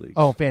fantasy leagues.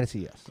 Oh, fantasy,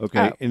 yes.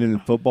 Okay, and in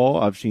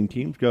football, I've seen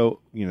teams go,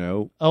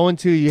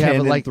 0-2, you have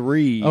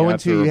 10-3 0-2,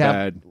 after you a have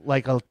bad.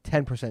 like a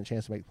 10%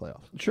 chance to make the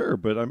playoffs. Sure,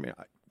 but I mean,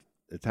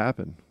 it's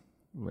happened.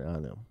 I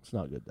know it's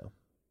not good though.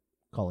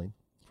 Colleen,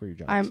 for your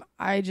Giants.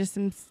 I just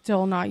am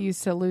still not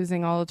used to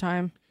losing all the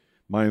time.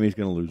 Miami's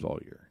going to lose all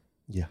year.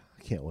 Yeah,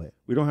 I can't wait.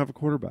 We don't have a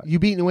quarterback. You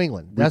beat New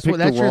England. We That's picked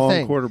that's the your wrong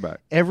thing. quarterback.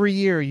 Every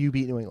year you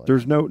beat New England.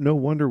 There's no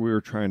wonder we were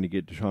trying to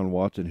get Deshaun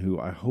Watson, who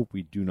I hope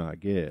we do not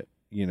get.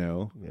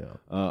 Yeah.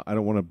 I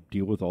don't want to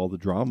deal with all the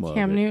drama.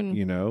 Cam of it,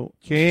 Newton.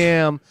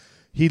 Cam,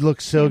 he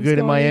looks so Cam's good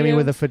in going to Miami you.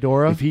 with a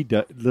fedora. If he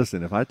does,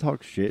 listen, if I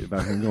talk shit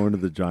about him going to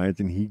the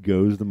Giants and he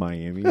goes to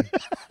Miami,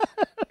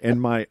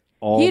 and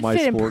all He'd my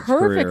fit in sports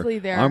perfectly career,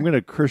 there. I'm going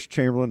to Chris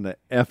Chamberlain the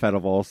F out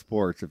of all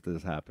sports if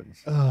this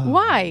happens.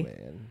 Why?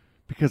 Man.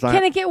 Because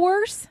Can it get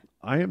worse?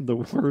 I am the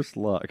worst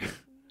luck.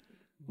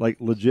 Like,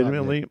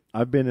 legitimately,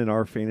 I've been in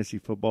our fantasy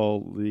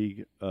football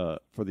league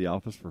for the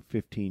office for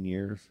 15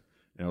 years.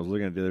 And I was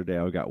looking at it the other day.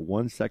 I got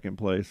 1 second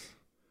place,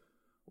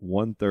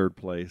 1 third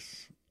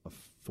place, a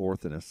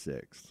 4th, and a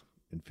 6th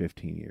in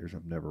 15 years.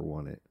 I've never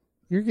won it.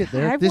 You're getting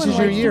there. I've This won is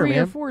your like year, 3 man.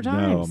 or 4 No,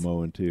 times.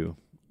 I'm 0-2.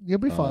 You'll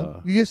be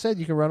fine. You just said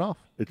you can run off.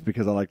 It's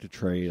because I like to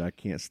trade. I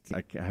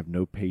have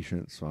no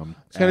patience, so I'm.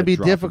 It's going to be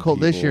dropping difficult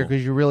this year people.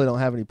 because you really don't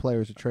have any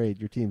players to trade.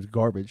 Your team's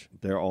garbage.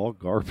 They're all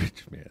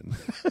garbage, man.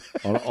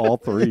 On all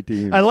 3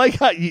 teams. I like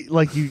how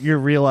you're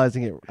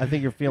realizing it. I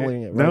think you're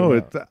feeling it. No,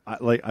 right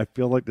now. I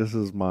feel like this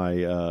is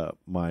my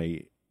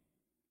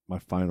my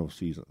final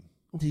season.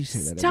 Do you say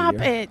that every Stop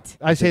year? it.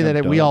 I say think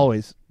that I'm we done.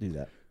 always do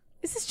that.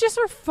 This is just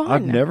for fun.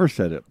 I've never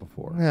said it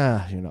before.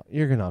 You're not.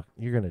 You're gonna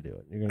do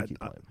it. You're gonna keep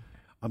playing.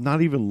 I'm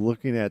not even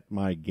looking at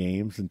my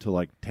games until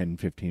like 10,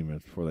 15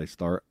 minutes before they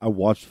start. I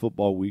watched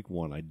football week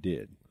 1. I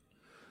did.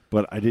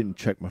 But I didn't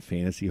check my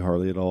fantasy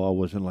hardly at all. I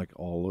wasn't like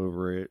all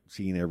over it,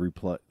 seeing every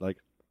play. Like,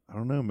 I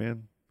don't know,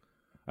 man.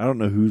 I don't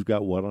know who's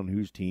got what on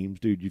whose teams.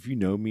 Dude, if you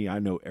know me, I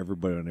know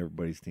everybody on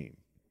everybody's team.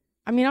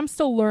 I mean, I'm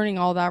still learning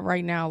all that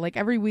right now. Like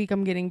every week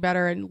I'm getting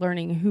better at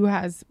learning who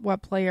has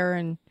what player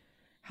and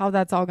how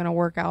that's all going to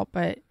work out.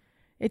 But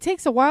it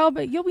takes a while,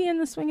 but you'll be in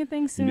the swing of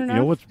things soon You enough.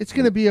 know what's It's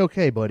gonna be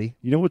okay, buddy.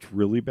 You know what's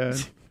really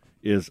bad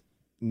is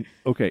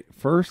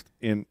first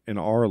in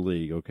our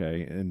league,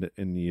 okay,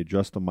 in the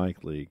Adjust the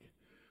Mic league,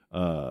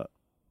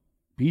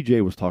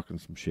 BJ was talking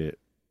some shit,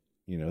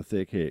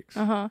 Thick Hicks.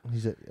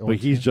 But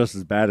he's just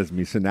as bad as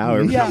me. So now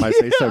every time I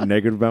say something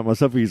negative about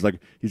myself, he's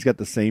got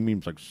the same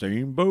memes, like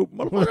same boat,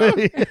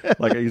 motherfucker.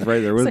 Like he's right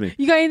there with It's me. like,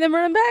 you got any of them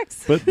running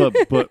backs?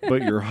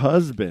 But your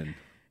husband.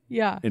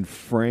 Yeah. And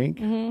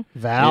Frank,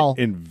 Val,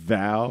 and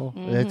Val,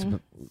 Mm-hmm.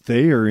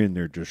 they are in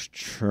there just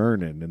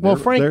churning. And well,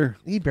 they're- Frank, they're-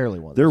 he barely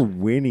won. they're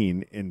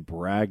winning and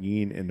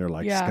bragging, and they're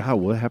like, Yeah. Scott,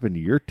 what happened to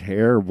your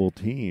terrible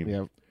team?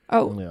 Yeah.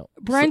 Oh,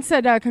 Brian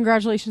said,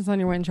 congratulations on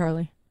your win,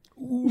 Charlie.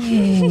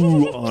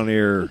 Ooh, on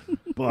air,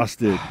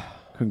 busted.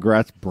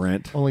 Congrats,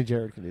 Brent. Only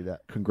Jared can do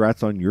that.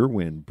 Congrats on your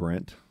win,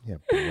 Brent. Yeah,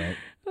 Brent.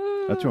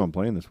 That's who I'm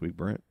playing this week,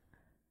 Brent.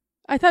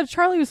 I thought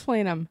Charlie was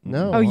playing him.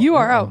 No. Oh, you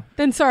are. Oh,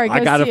 then sorry. I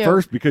goes got to it you.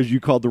 first because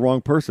you called the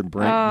wrong person,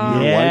 Brent.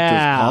 Your wife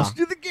Yeah. just cost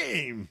you the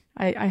game.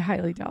 I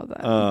highly doubt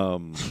that.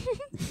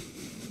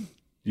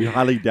 You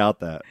highly doubt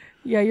that.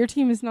 Yeah, your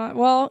team is not.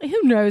 Well,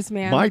 who knows,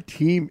 man? My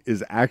team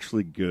is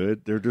actually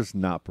good. They're just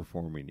not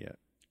performing yet.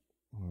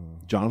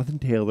 Jonathan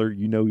Taylor,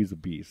 he's a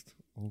beast.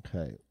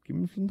 Okay. Give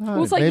him some time.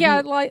 Well, it's like,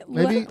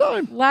 maybe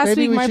last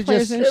maybe week we my should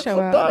players just didn't show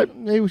up.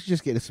 Maybe we should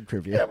just get some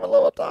trivia. Have a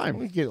little time.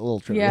 We get a little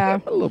trivia. Yeah.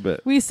 A little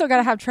bit. We still got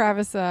to have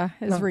Travis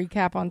his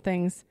recap on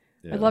things.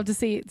 Yeah. I'd love to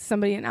see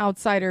an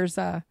outsider's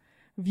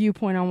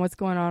viewpoint on what's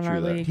going on in True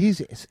our that. league.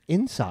 He's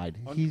inside.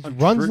 He on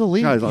runs the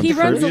league. guys, on He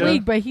runs the trivia,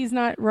 league, but he's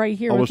not right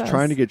here I was with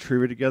trying us. to get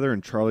trivia together,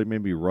 and Charlie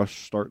made me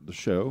rush start the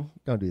show.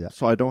 Don't do that.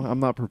 So I'm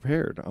not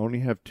prepared. I only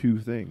have 2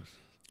 things.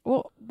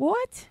 Well,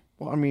 what?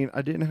 Well, I mean,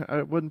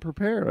 I wasn't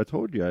prepared. I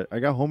told you. I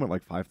got home at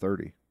like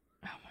 5:30.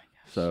 Oh, my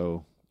gosh.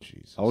 So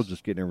Jesus. I was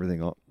just getting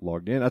everything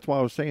logged in. That's why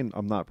I was saying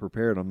I'm not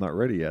prepared. I'm not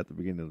ready yet at the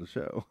beginning of the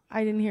show.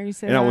 I didn't hear you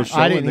say And I that. was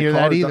I didn't showing the hear that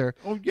cards. either.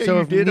 Oh, yeah, so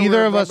you if did.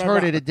 neither of us Blah, blah,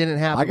 heard blah. it didn't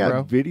happen, I got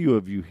bro. video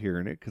of you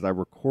hearing it because I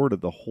recorded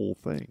the whole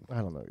thing. I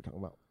don't know what you're talking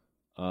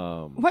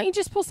about. Why don't you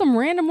just pull some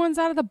random ones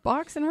out of the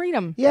box and read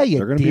them? Yeah, you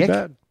They're going to dick. be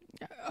bad.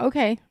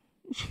 Okay.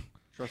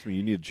 Trust me,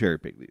 you need to cherry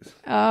pick these.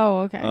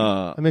 Oh, okay.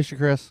 I miss you,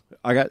 Chris.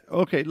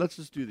 Okay, let's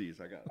just do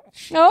these. I got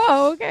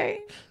oh,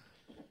 okay.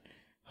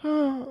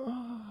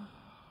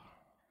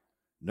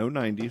 No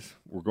 90s.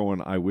 We're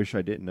going, I wish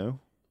I didn't know.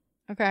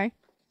 Okay.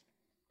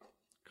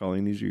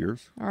 Calling these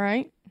years. All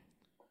right.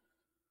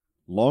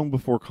 Long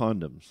before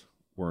condoms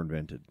were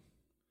invented,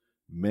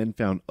 men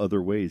found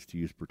other ways to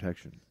use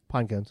protection.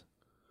 Pine cones.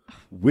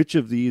 Which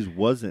of these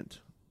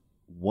wasn't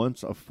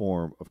once a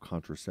form of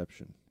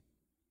contraception?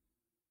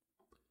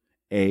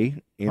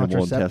 A,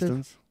 animal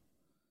intestines.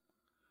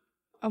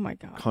 Oh my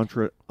God.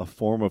 A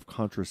form of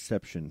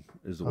contraception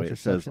is the way it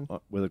says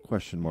with a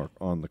question mark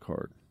on the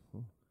card.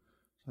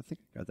 I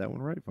think I got that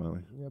one right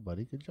finally. Yeah,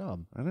 buddy, good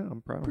job. I know,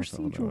 I'm proud of myself.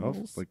 On that one. I was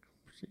Procedurals.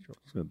 procedural.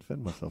 I was going to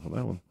defend myself on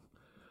that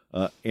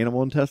one.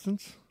 Animal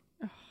intestines,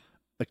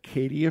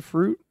 acacia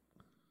fruit,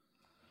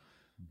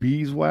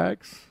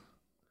 beeswax,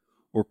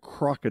 or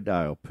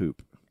crocodile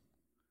poop.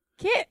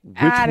 Get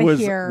out of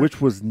here. Which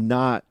was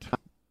not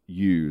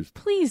used.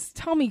 Please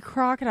tell me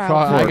crocodile.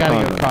 I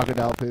gotta go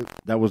crocodile poop.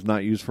 That was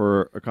not used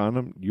for a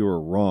condom. You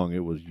were wrong.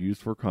 It was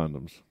used for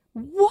condoms.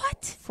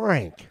 What?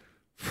 Frank.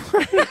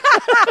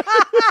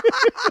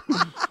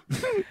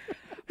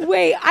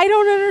 Wait, I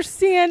don't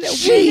understand.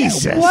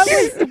 Jesus. What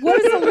is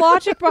the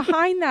logic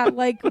behind that?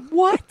 Like,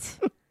 what?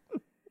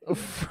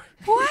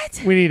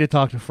 What? We need to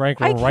talk to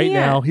Frank right can't.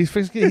 now. He's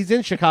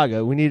in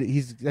Chicago.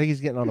 He's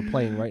getting on a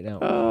plane right now.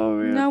 Oh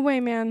man. No way,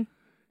 man.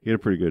 He had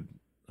a pretty good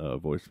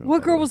voicemail.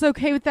 What girl was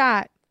okay with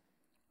that?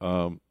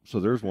 So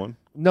there's one.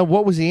 No,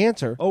 what was the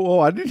answer?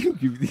 Oh, I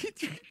didn't give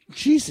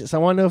Jesus, I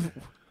want to know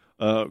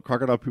if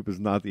crocodile poop is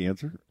not the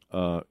answer.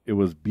 It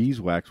was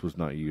beeswax was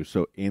not used.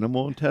 So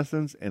animal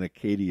intestines and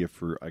acacia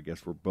fruit, I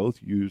guess, were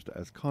both used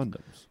as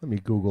condoms. Let me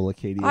Google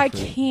acacia I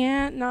fruit.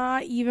 can't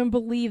not even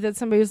believe that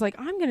somebody was like,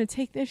 I'm going to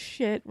take this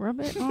shit, rub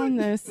it on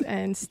this,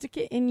 and stick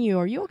it in you.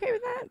 Are you okay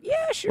with that?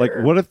 Yeah, sure. Like,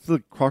 what if the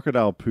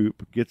crocodile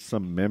poop gets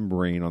some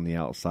membrane on the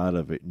outside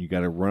of it, and you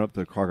got to run up to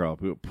the crocodile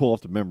poop, pull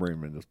off the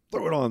membrane, and just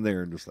throw it on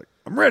there, and just like,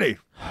 I'm ready.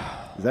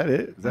 Is that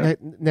it? Is that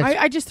Next,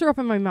 I just threw up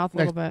in my mouth a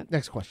little bit.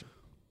 Next question.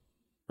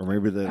 Or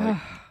maybe they like,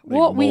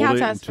 well, we mold have it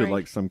to ask into Frank.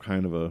 like some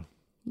kind of a.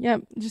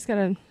 Yep, just got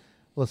to.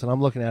 Listen,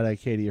 I'm looking at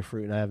acacia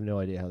fruit, and I have no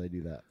idea how they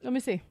do that. Let me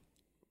see.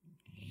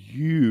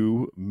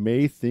 You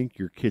may think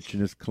your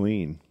kitchen is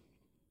clean,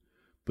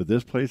 but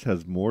this place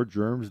has more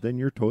germs than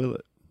your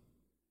toilet.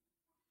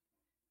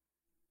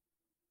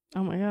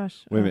 Oh my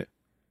gosh. Wait a minute.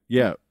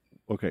 Yeah.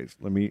 Okay. So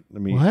let me.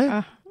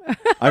 What?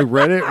 I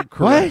read it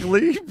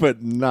correctly,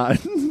 but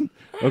not.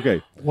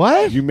 Okay.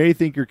 What? You may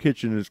think your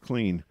kitchen is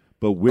clean,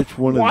 but which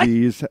one of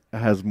these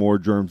has more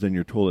germs than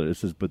your toilet? It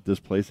says, but this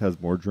place has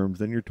more germs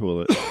than your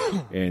toilet.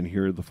 And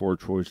here are the 4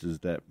 choices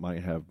that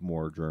might have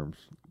more germs.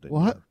 Than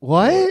What? your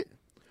What? toilet.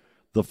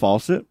 The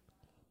faucet,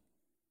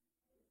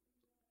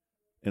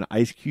 an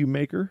ice cube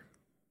maker,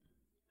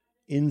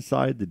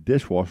 inside the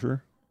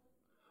dishwasher,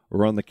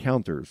 or on the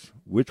counters.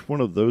 Which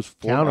one of those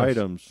 4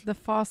 items The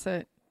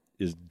faucet.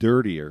 is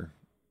dirtier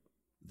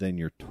than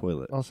your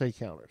toilet I'll say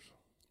counters.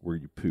 where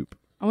you poop?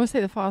 I want to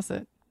say the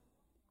faucet.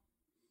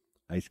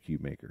 Ice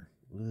cube maker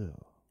Ew.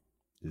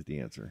 is the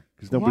answer.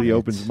 Because nobody What?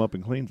 opens them up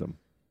and cleans them.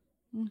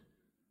 Hmm.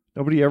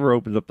 Nobody ever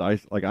opens up the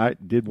ice. Like I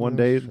did one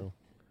day. That's true.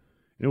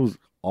 It was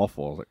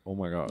awful. I was like, oh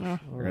my gosh.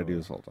 Oh. I got to do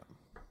this all the time.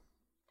 I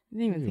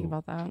didn't even think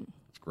about that.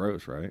 It's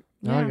gross, right?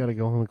 Now I Yeah. got to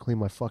go home and clean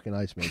my fucking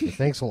ice maker.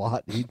 Thanks a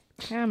lot, dude.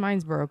 Yeah,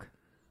 mine's broke.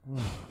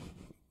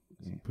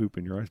 Poop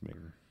in your ice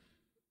maker.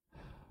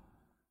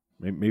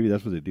 Maybe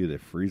that's what they do. They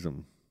freeze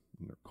them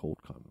in their cold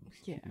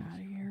condoms. Get out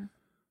of here.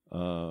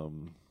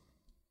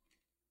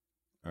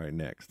 All right,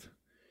 next.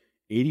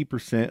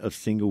 80% of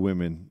single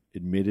women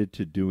admitted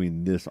to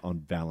doing this on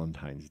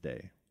Valentine's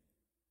Day.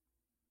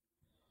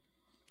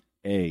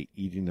 A,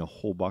 eating a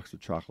whole box of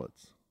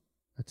chocolates.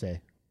 That's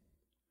A.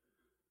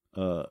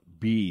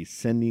 B,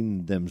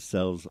 sending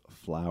themselves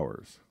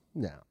flowers.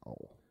 No.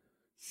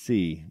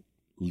 C,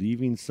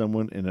 leaving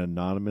someone an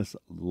anonymous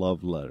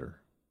love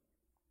letter.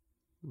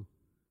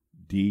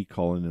 D,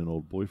 calling an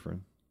old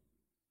boyfriend.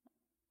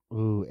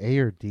 Ooh, A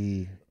or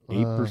D?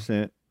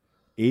 8%.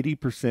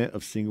 80%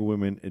 of single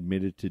women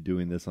admitted to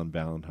doing this on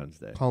Valentine's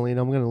Day. Colleen,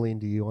 I'm going to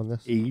lean to you on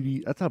this.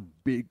 80. That's a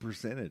big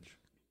percentage.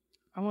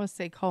 I want to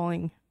say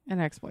calling an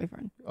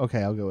ex-boyfriend.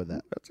 Okay, I'll go with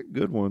that. That's a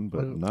good one,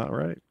 but not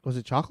right. Was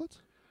it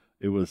chocolates?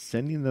 It was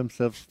sending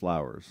themselves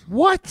flowers.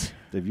 What?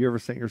 Have you ever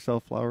sent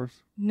yourself flowers?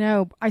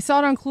 No, I saw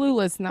it on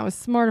Clueless, and that was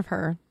smart of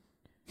her.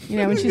 You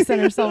know, when she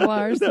sent herself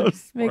flowers to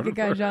make a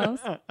guy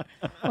jealous.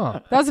 Huh.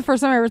 That was the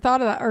first time I ever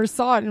thought of that or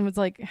saw it and was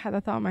like, had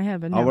that thought in my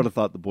head. But no. I would have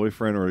thought the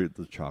boyfriend or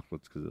the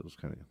chocolates because it was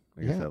kind of,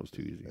 I guess Yeah. that was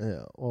too easy.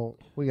 Yeah, well,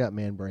 we got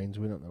man brains.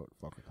 We don't know what the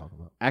fuck we're talking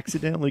about.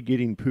 Accidentally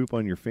getting poop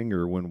on your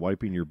finger when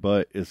wiping your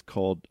butt is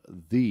called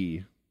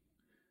the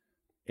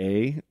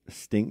A,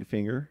 stink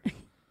finger,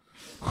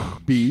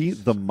 B,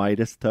 the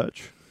Midas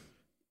touch,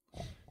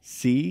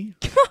 C,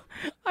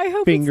 I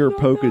hope finger it's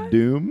not poke of that.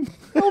 doom,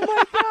 Oh my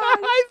god!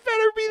 I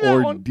better be that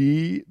or one.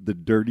 D, the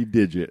dirty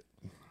digit.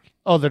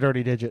 Oh, the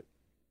dirty digit.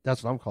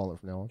 That's what I'm calling it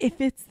from now on.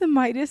 If it's the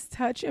Midas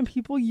touch and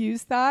people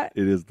use that,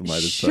 It is the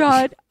Midas touch.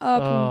 shut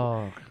up.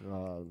 Oh,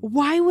 God.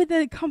 Why would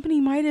the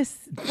company Midas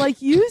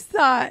use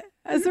that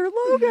as their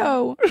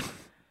logo?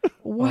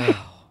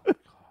 Wow.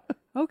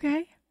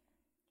 Okay.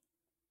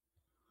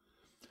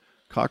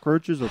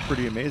 Cockroaches are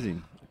pretty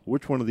amazing.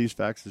 Which one of these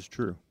facts is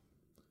true?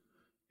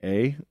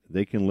 A,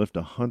 they can lift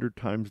 100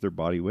 times their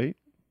body weight.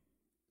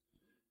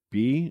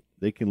 B,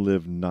 they can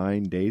live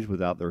 9 days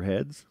without their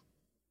heads.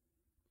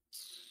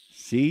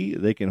 C,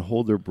 they can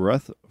hold their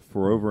breath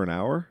for over an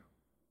hour.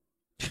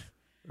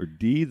 Or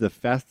D, the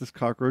fastest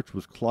cockroach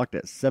was clocked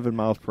at 7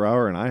 miles per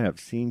hour, and I have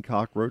seen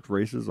cockroach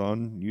races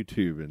on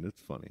YouTube, and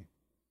it's funny.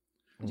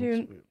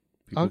 Dude,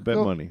 People bet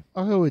money.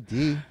 I'll go with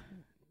D.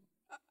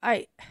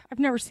 I've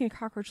never seen a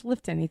cockroach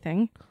lift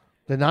anything.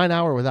 The 9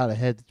 hour without a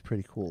head is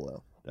pretty cool,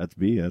 though. That's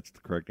B. That's the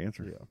correct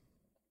answer. Yeah.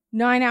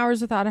 9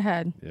 hours without a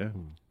head. Yeah.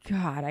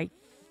 God, I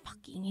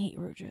fucking hate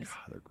roaches.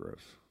 God, they're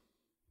gross.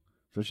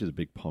 Especially the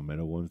big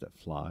palmetto ones that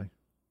fly.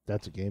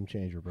 That's a game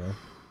changer, bro.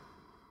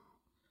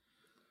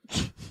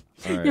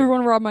 All right. You ever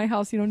want to rob my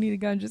house? You don't need a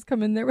gun. Just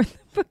come in there with the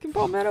fucking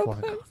palmetto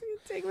bugs. You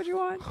take what you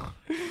want.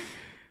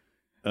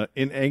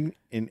 In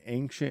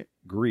ancient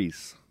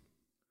Greece,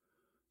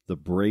 the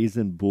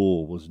brazen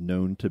bull was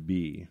known to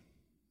be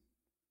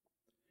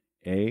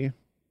A,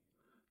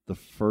 the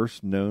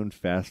first known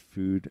fast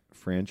food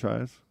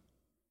franchise,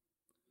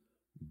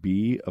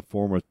 B, a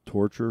form of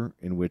torture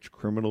in which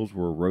criminals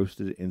were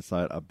roasted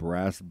inside a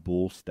brass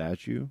bull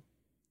statue,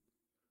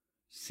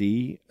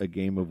 C, a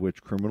game of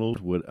which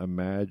criminals would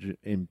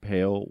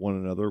impale one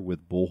another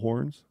with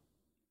bullhorns,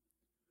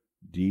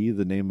 D,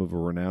 the name of a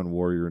renowned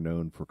warrior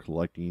known for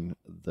collecting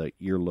the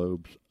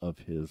earlobes of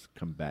his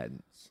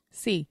combatants.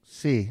 C.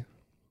 C.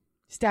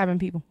 Stabbing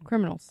people.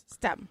 Criminals.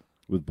 Stab them.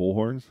 With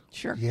bullhorns?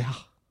 Sure. Yeah.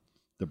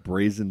 The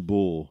brazen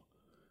bull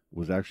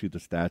was actually the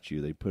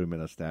statue. They put him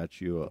in a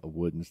statue, a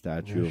wooden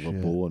statue of a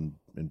bull,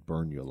 and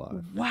burn you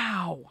alive.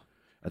 Wow.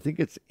 I think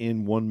it's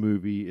in one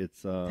movie.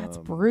 It's That's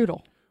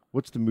brutal.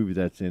 What's the movie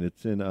that's in?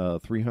 It's in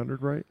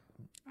 300, right?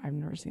 I've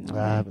never seen that.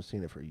 I haven't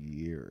seen it for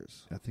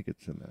years. I think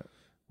it's in that.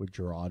 With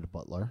Gerard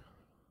Butler.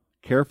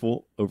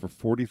 Careful, over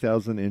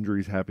 40,000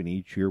 injuries happen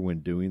each year when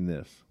doing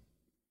this.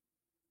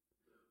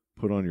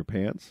 Put on your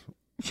pants.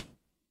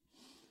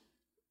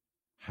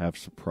 Have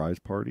surprise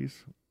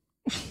parties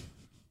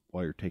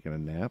while you're taking a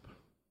nap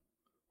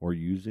or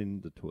using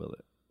the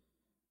toilet.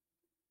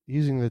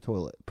 Using the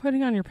toilet.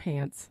 Putting on your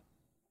pants.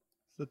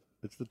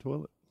 It's the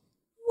toilet.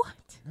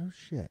 What? No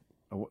shit.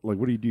 Like,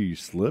 what do? You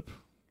slip?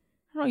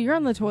 I don't know. You're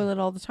on the toilet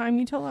all the time.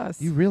 You tell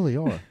us. You really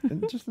are.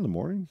 And just in the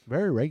mornings.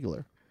 Very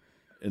regular.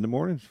 In the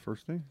mornings,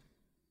 first thing.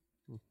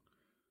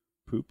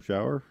 Poop,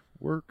 shower,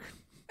 work.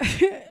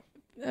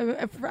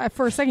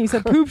 For a second, you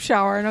said poop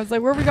shower, and I was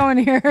like, where are we going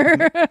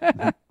here?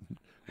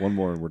 One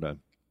more and we're done.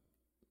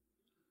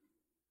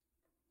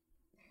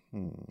 I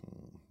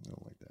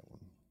don't like that one.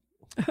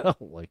 I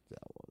don't like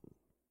that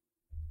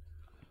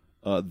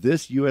one.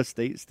 This U.S.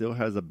 state still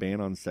has a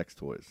ban on sex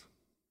toys.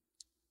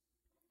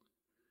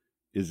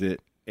 Is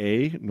it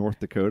A, North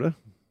Dakota,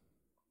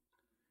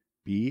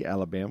 B,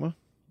 Alabama,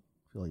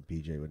 I feel like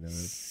BJ would know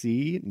this.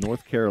 C,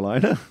 North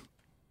Carolina,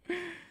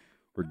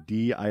 or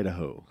D,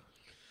 Idaho?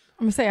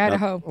 I'm going to say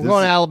Idaho. I'm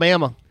going to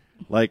Alabama.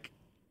 Like,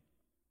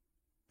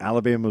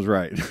 Alabama's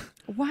right.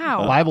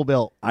 Wow. Bible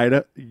Belt.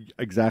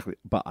 Exactly.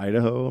 But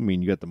Idaho, I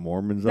mean, you got the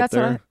Mormons That's up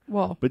there.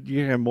 well. But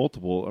you have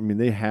multiple. I mean,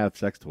 they have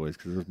sex toys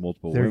because there's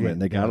multiple They're women.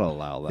 They getting got to down.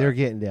 allow that. They're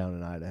getting down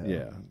in Idaho.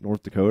 Yeah.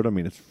 North Dakota, I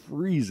mean, it's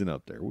freezing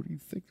up there. What do you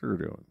think they're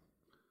doing?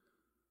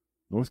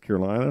 North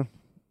Carolina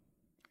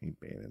ain't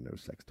banning no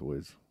sex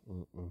toys.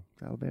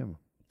 It's Alabama.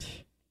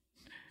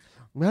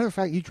 Matter of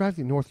fact, you drive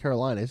through North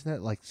Carolina. Isn't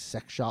that like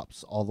sex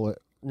shops all the way?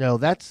 No,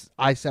 that's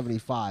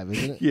I-75,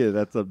 isn't it? Yeah,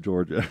 that's up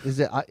Georgia. Is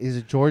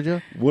it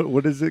Georgia?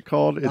 What is it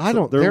called? It's I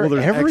don't. there's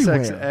They're everywhere.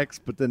 XXX,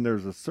 but then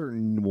there's a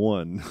certain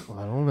one.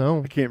 I don't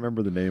know. I can't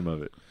remember the name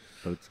of it,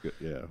 but it's good.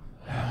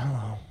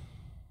 Yeah.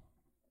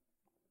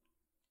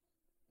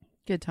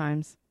 Good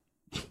times.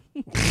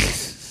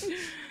 Is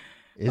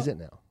it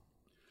now?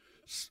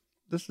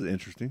 This is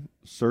interesting.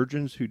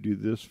 Surgeons who do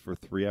this for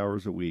 3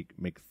 hours a week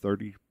make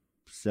 37%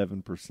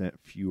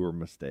 fewer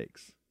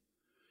mistakes.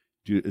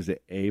 Is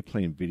it A,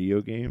 playing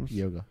video games?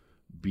 Yoga.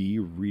 B,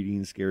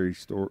 reading scary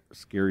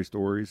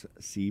stories?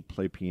 C,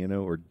 play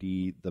piano? Or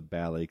D,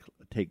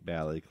 take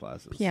ballet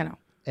classes? Piano.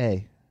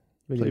 A.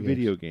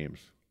 Video games.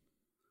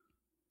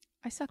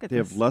 I suck at They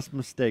this. have less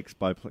mistakes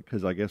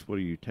because I guess, what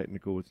are you,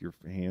 technical with your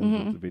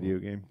hands with the video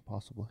game?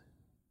 Possibly.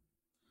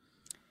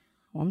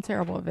 Well, I'm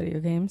terrible at video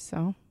games,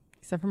 so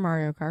except for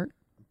Mario Kart.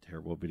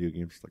 Terrible at video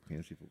games like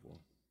fantasy football.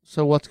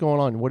 So what's going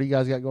on? What do you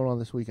guys got going on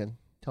this weekend?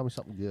 Tell me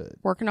something good.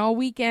 Working all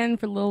weekend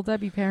for Little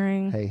Debbie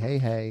pairing.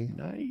 Hey.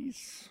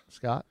 Nice.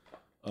 Scott?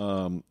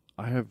 I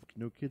have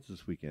no kids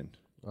this weekend.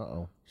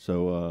 Uh-oh.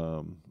 So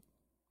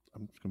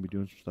I'm just going to be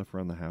doing some stuff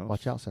around the house.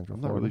 Watch out, Central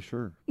I'm Florida. not really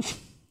sure. I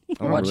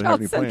don't Watch really out, have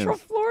any Central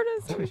plans. Florida.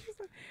 is what she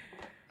said.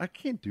 I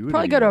can't do it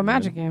Probably go to a anymore,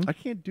 Magic man. game. I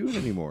can't do it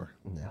anymore.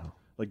 No.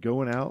 Like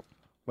going out.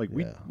 Like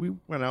Yeah. we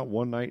went out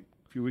one night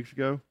a few weeks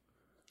ago.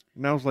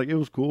 And I was like, it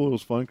was cool. It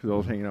was fun because I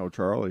was hanging out with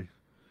Charlie.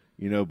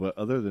 You know, but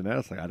other than that,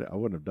 it's like I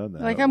wouldn't have done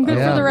that. Like, I'm good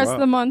Yeah. for the rest of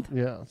the month.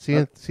 Yeah. See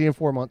you in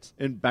 4 months.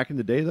 And back in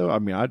the day, though, I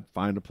mean, I'd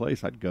find a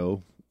place. I'd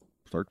go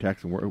start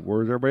texting.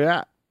 Where's everybody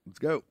at? Let's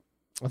go.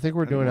 I think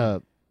we're doing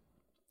a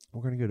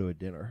We're gonna go to a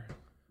dinner.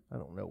 I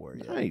don't know where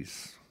yet.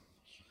 Nice.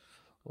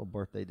 Little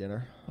birthday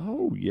dinner.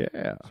 Oh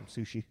yeah. Some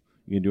sushi.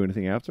 You gonna do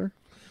anything after?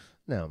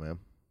 No, man.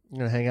 I'm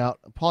gonna hang out.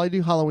 Probably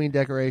do Halloween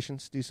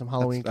decorations. Do some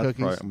Halloween That's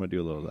cookies. I'm gonna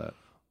do a little of that.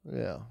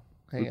 Yeah.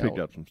 We picked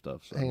up some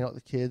stuff. So. Hang out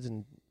with the kids,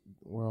 and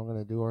we're all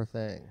gonna do our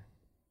thing.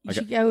 You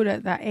should go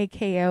to the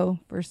AKO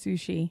for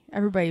sushi.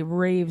 Everybody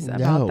raves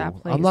about that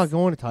place. I'm not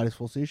going to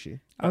Titusville Sushi.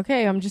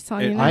 Okay, I'm just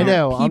telling you now. I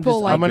know.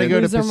 People I'm gonna go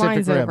to lose their Pacific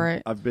minds Rim. over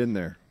it. I've been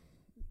there.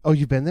 Oh,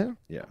 you've been there?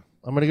 Yeah.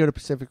 I'm gonna go to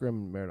Pacific Rim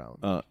in Merritt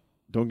Island.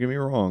 Don't get me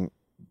wrong.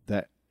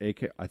 That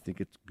AK, I think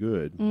it's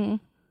good.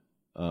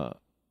 Mm-hmm.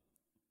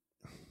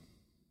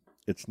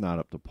 It's not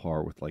up to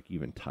par with like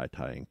even Tai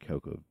and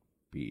Cocoa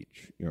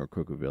Beach,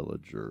 Cocoa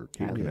Village or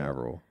Cape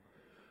Canaveral.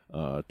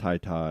 Tai,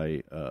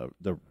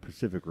 the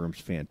Pacific Rim's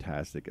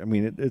fantastic. I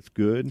mean, it's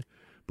good,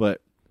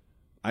 but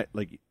I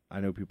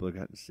know people have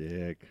gotten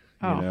sick.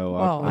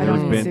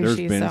 There's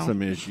been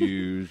some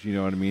issues. You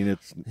know what I mean?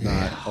 It's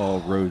not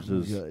all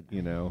roses. Good.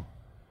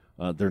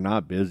 They're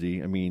not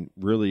busy. I mean,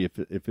 really, if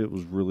it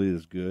was really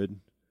as good,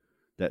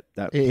 that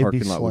It'd parking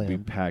be lot would be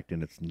slammed. packed,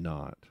 and it's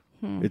not.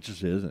 It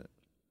just isn't.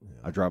 Yeah.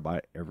 I drive by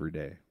it every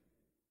day.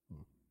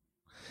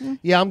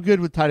 Yeah, I'm good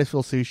with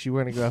Titusville Sushi.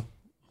 We're gonna go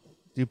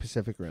do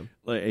Pacific Rim.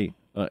 Like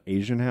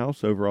Asian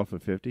House over off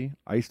of 50.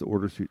 I used to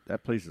order sushi.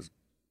 That place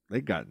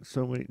they've gotten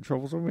in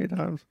trouble so many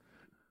times.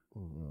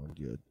 Oh,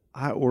 good.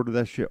 I order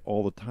that shit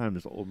all the time.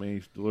 This old man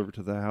used to deliver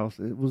to the house.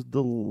 It was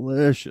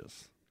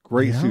delicious.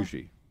 Great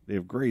sushi. They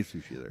have great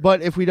sushi there.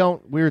 But if we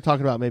don't, we were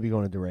talking about maybe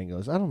going to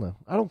Durango's. I don't know.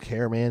 I don't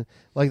care, man.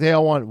 Like they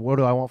all want. What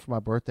do I want for my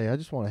birthday? I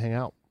just want to hang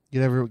out.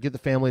 Get the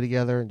family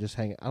together and just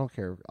hang. I don't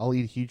care. I'll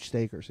eat a huge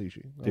steak or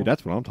sushi. Dude,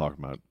 that's what I'm talking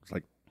about. It's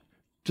like,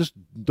 just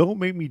don't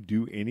make me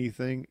do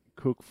anything.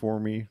 Cook for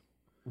me.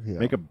 Yeah.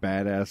 Make a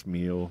badass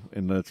meal,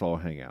 and let's all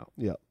hang out.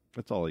 Yeah.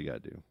 That's all you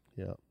got to do.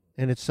 Yeah.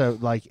 And it's so,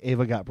 like,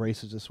 Ava got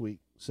braces this week.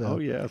 So oh,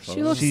 yeah.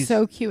 She looks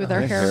so cute with her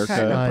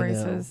haircut and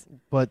braces.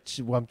 But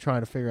I'm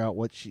trying to figure out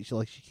what she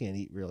can't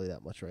eat really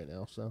that much right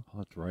now. So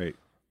that's right.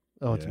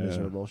 Oh, it's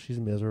miserable. She's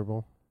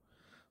miserable.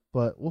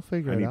 But we'll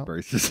figure it out.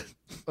 Braces.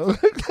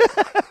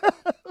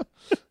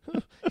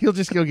 He'll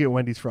just go get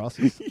Wendy's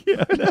Frosties.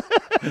 Yeah,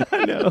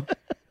 I know.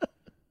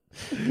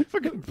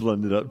 Fucking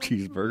blended up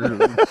cheeseburger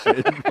and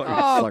shit.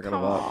 Oh,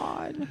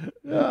 God.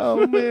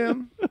 Oh,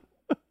 man.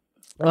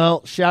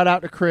 Well, shout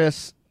out to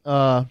Chris.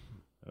 Hope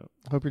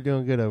you're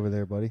doing good over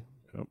there, buddy.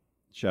 Yep.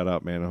 Shout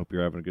out, man. I hope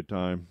you're having a good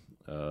time.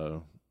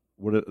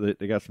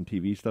 They got some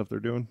TV stuff they're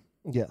doing?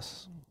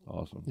 Yes.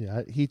 Awesome.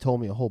 Yeah, he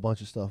told me a whole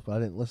bunch of stuff, but I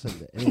didn't listen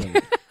to any of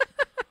it.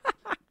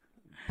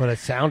 But it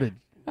sounded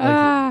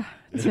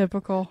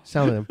typical.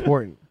 Sounded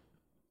important.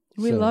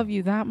 We love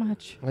you that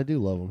much. I do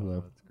love him,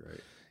 though. That's great.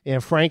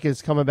 And Frank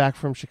is coming back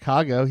from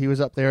Chicago. He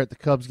was up there at the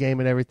Cubs game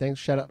and everything.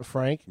 Shout out to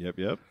Frank. Yep.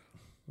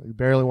 He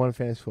barely won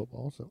fantasy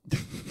football, so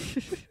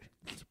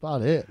that's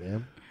about it,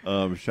 man.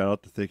 Shout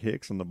out to Thick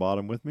Hicks on the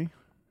bottom with me.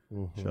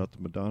 Mm-hmm. Shout out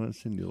to Madonna and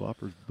Cyndi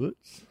Lauper's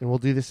butts. And we'll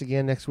do this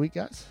again next week,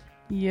 guys.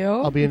 Yep.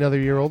 I'll be another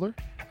year older.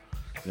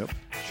 Yep.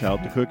 Shout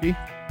out to Cookie.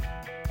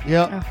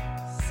 Yep. Oh,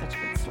 such a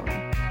good story.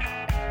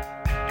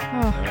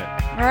 Oh.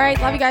 All right.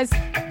 Love you guys.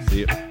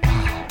 See ya.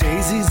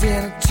 Daisy's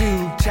in a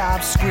tube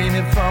top,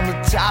 screaming from the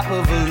top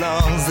of her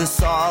lungs.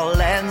 This all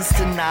ends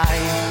tonight.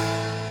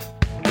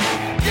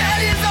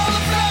 Daddy's on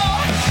the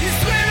floor, he's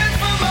screaming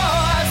for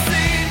more,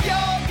 saying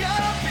you're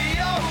gonna be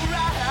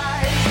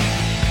alright.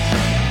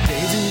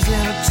 Daisy's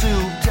in a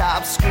tube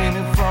top,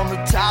 screaming from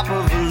the top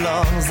of her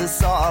lungs.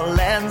 This all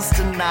ends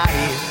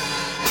tonight.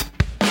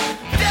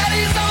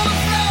 Daddy's on the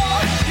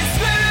floor, he's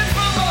screaming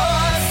for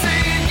more,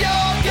 saying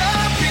you're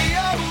gonna be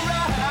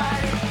alright.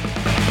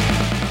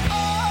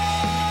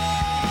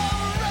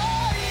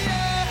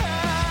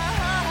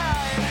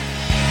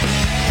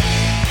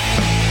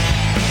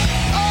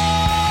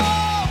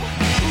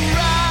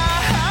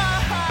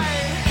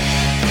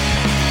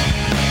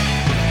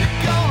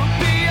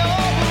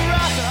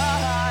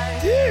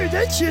 Dude,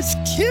 that shit's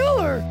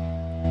killer.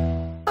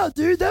 Oh,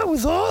 dude, that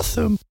was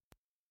awesome.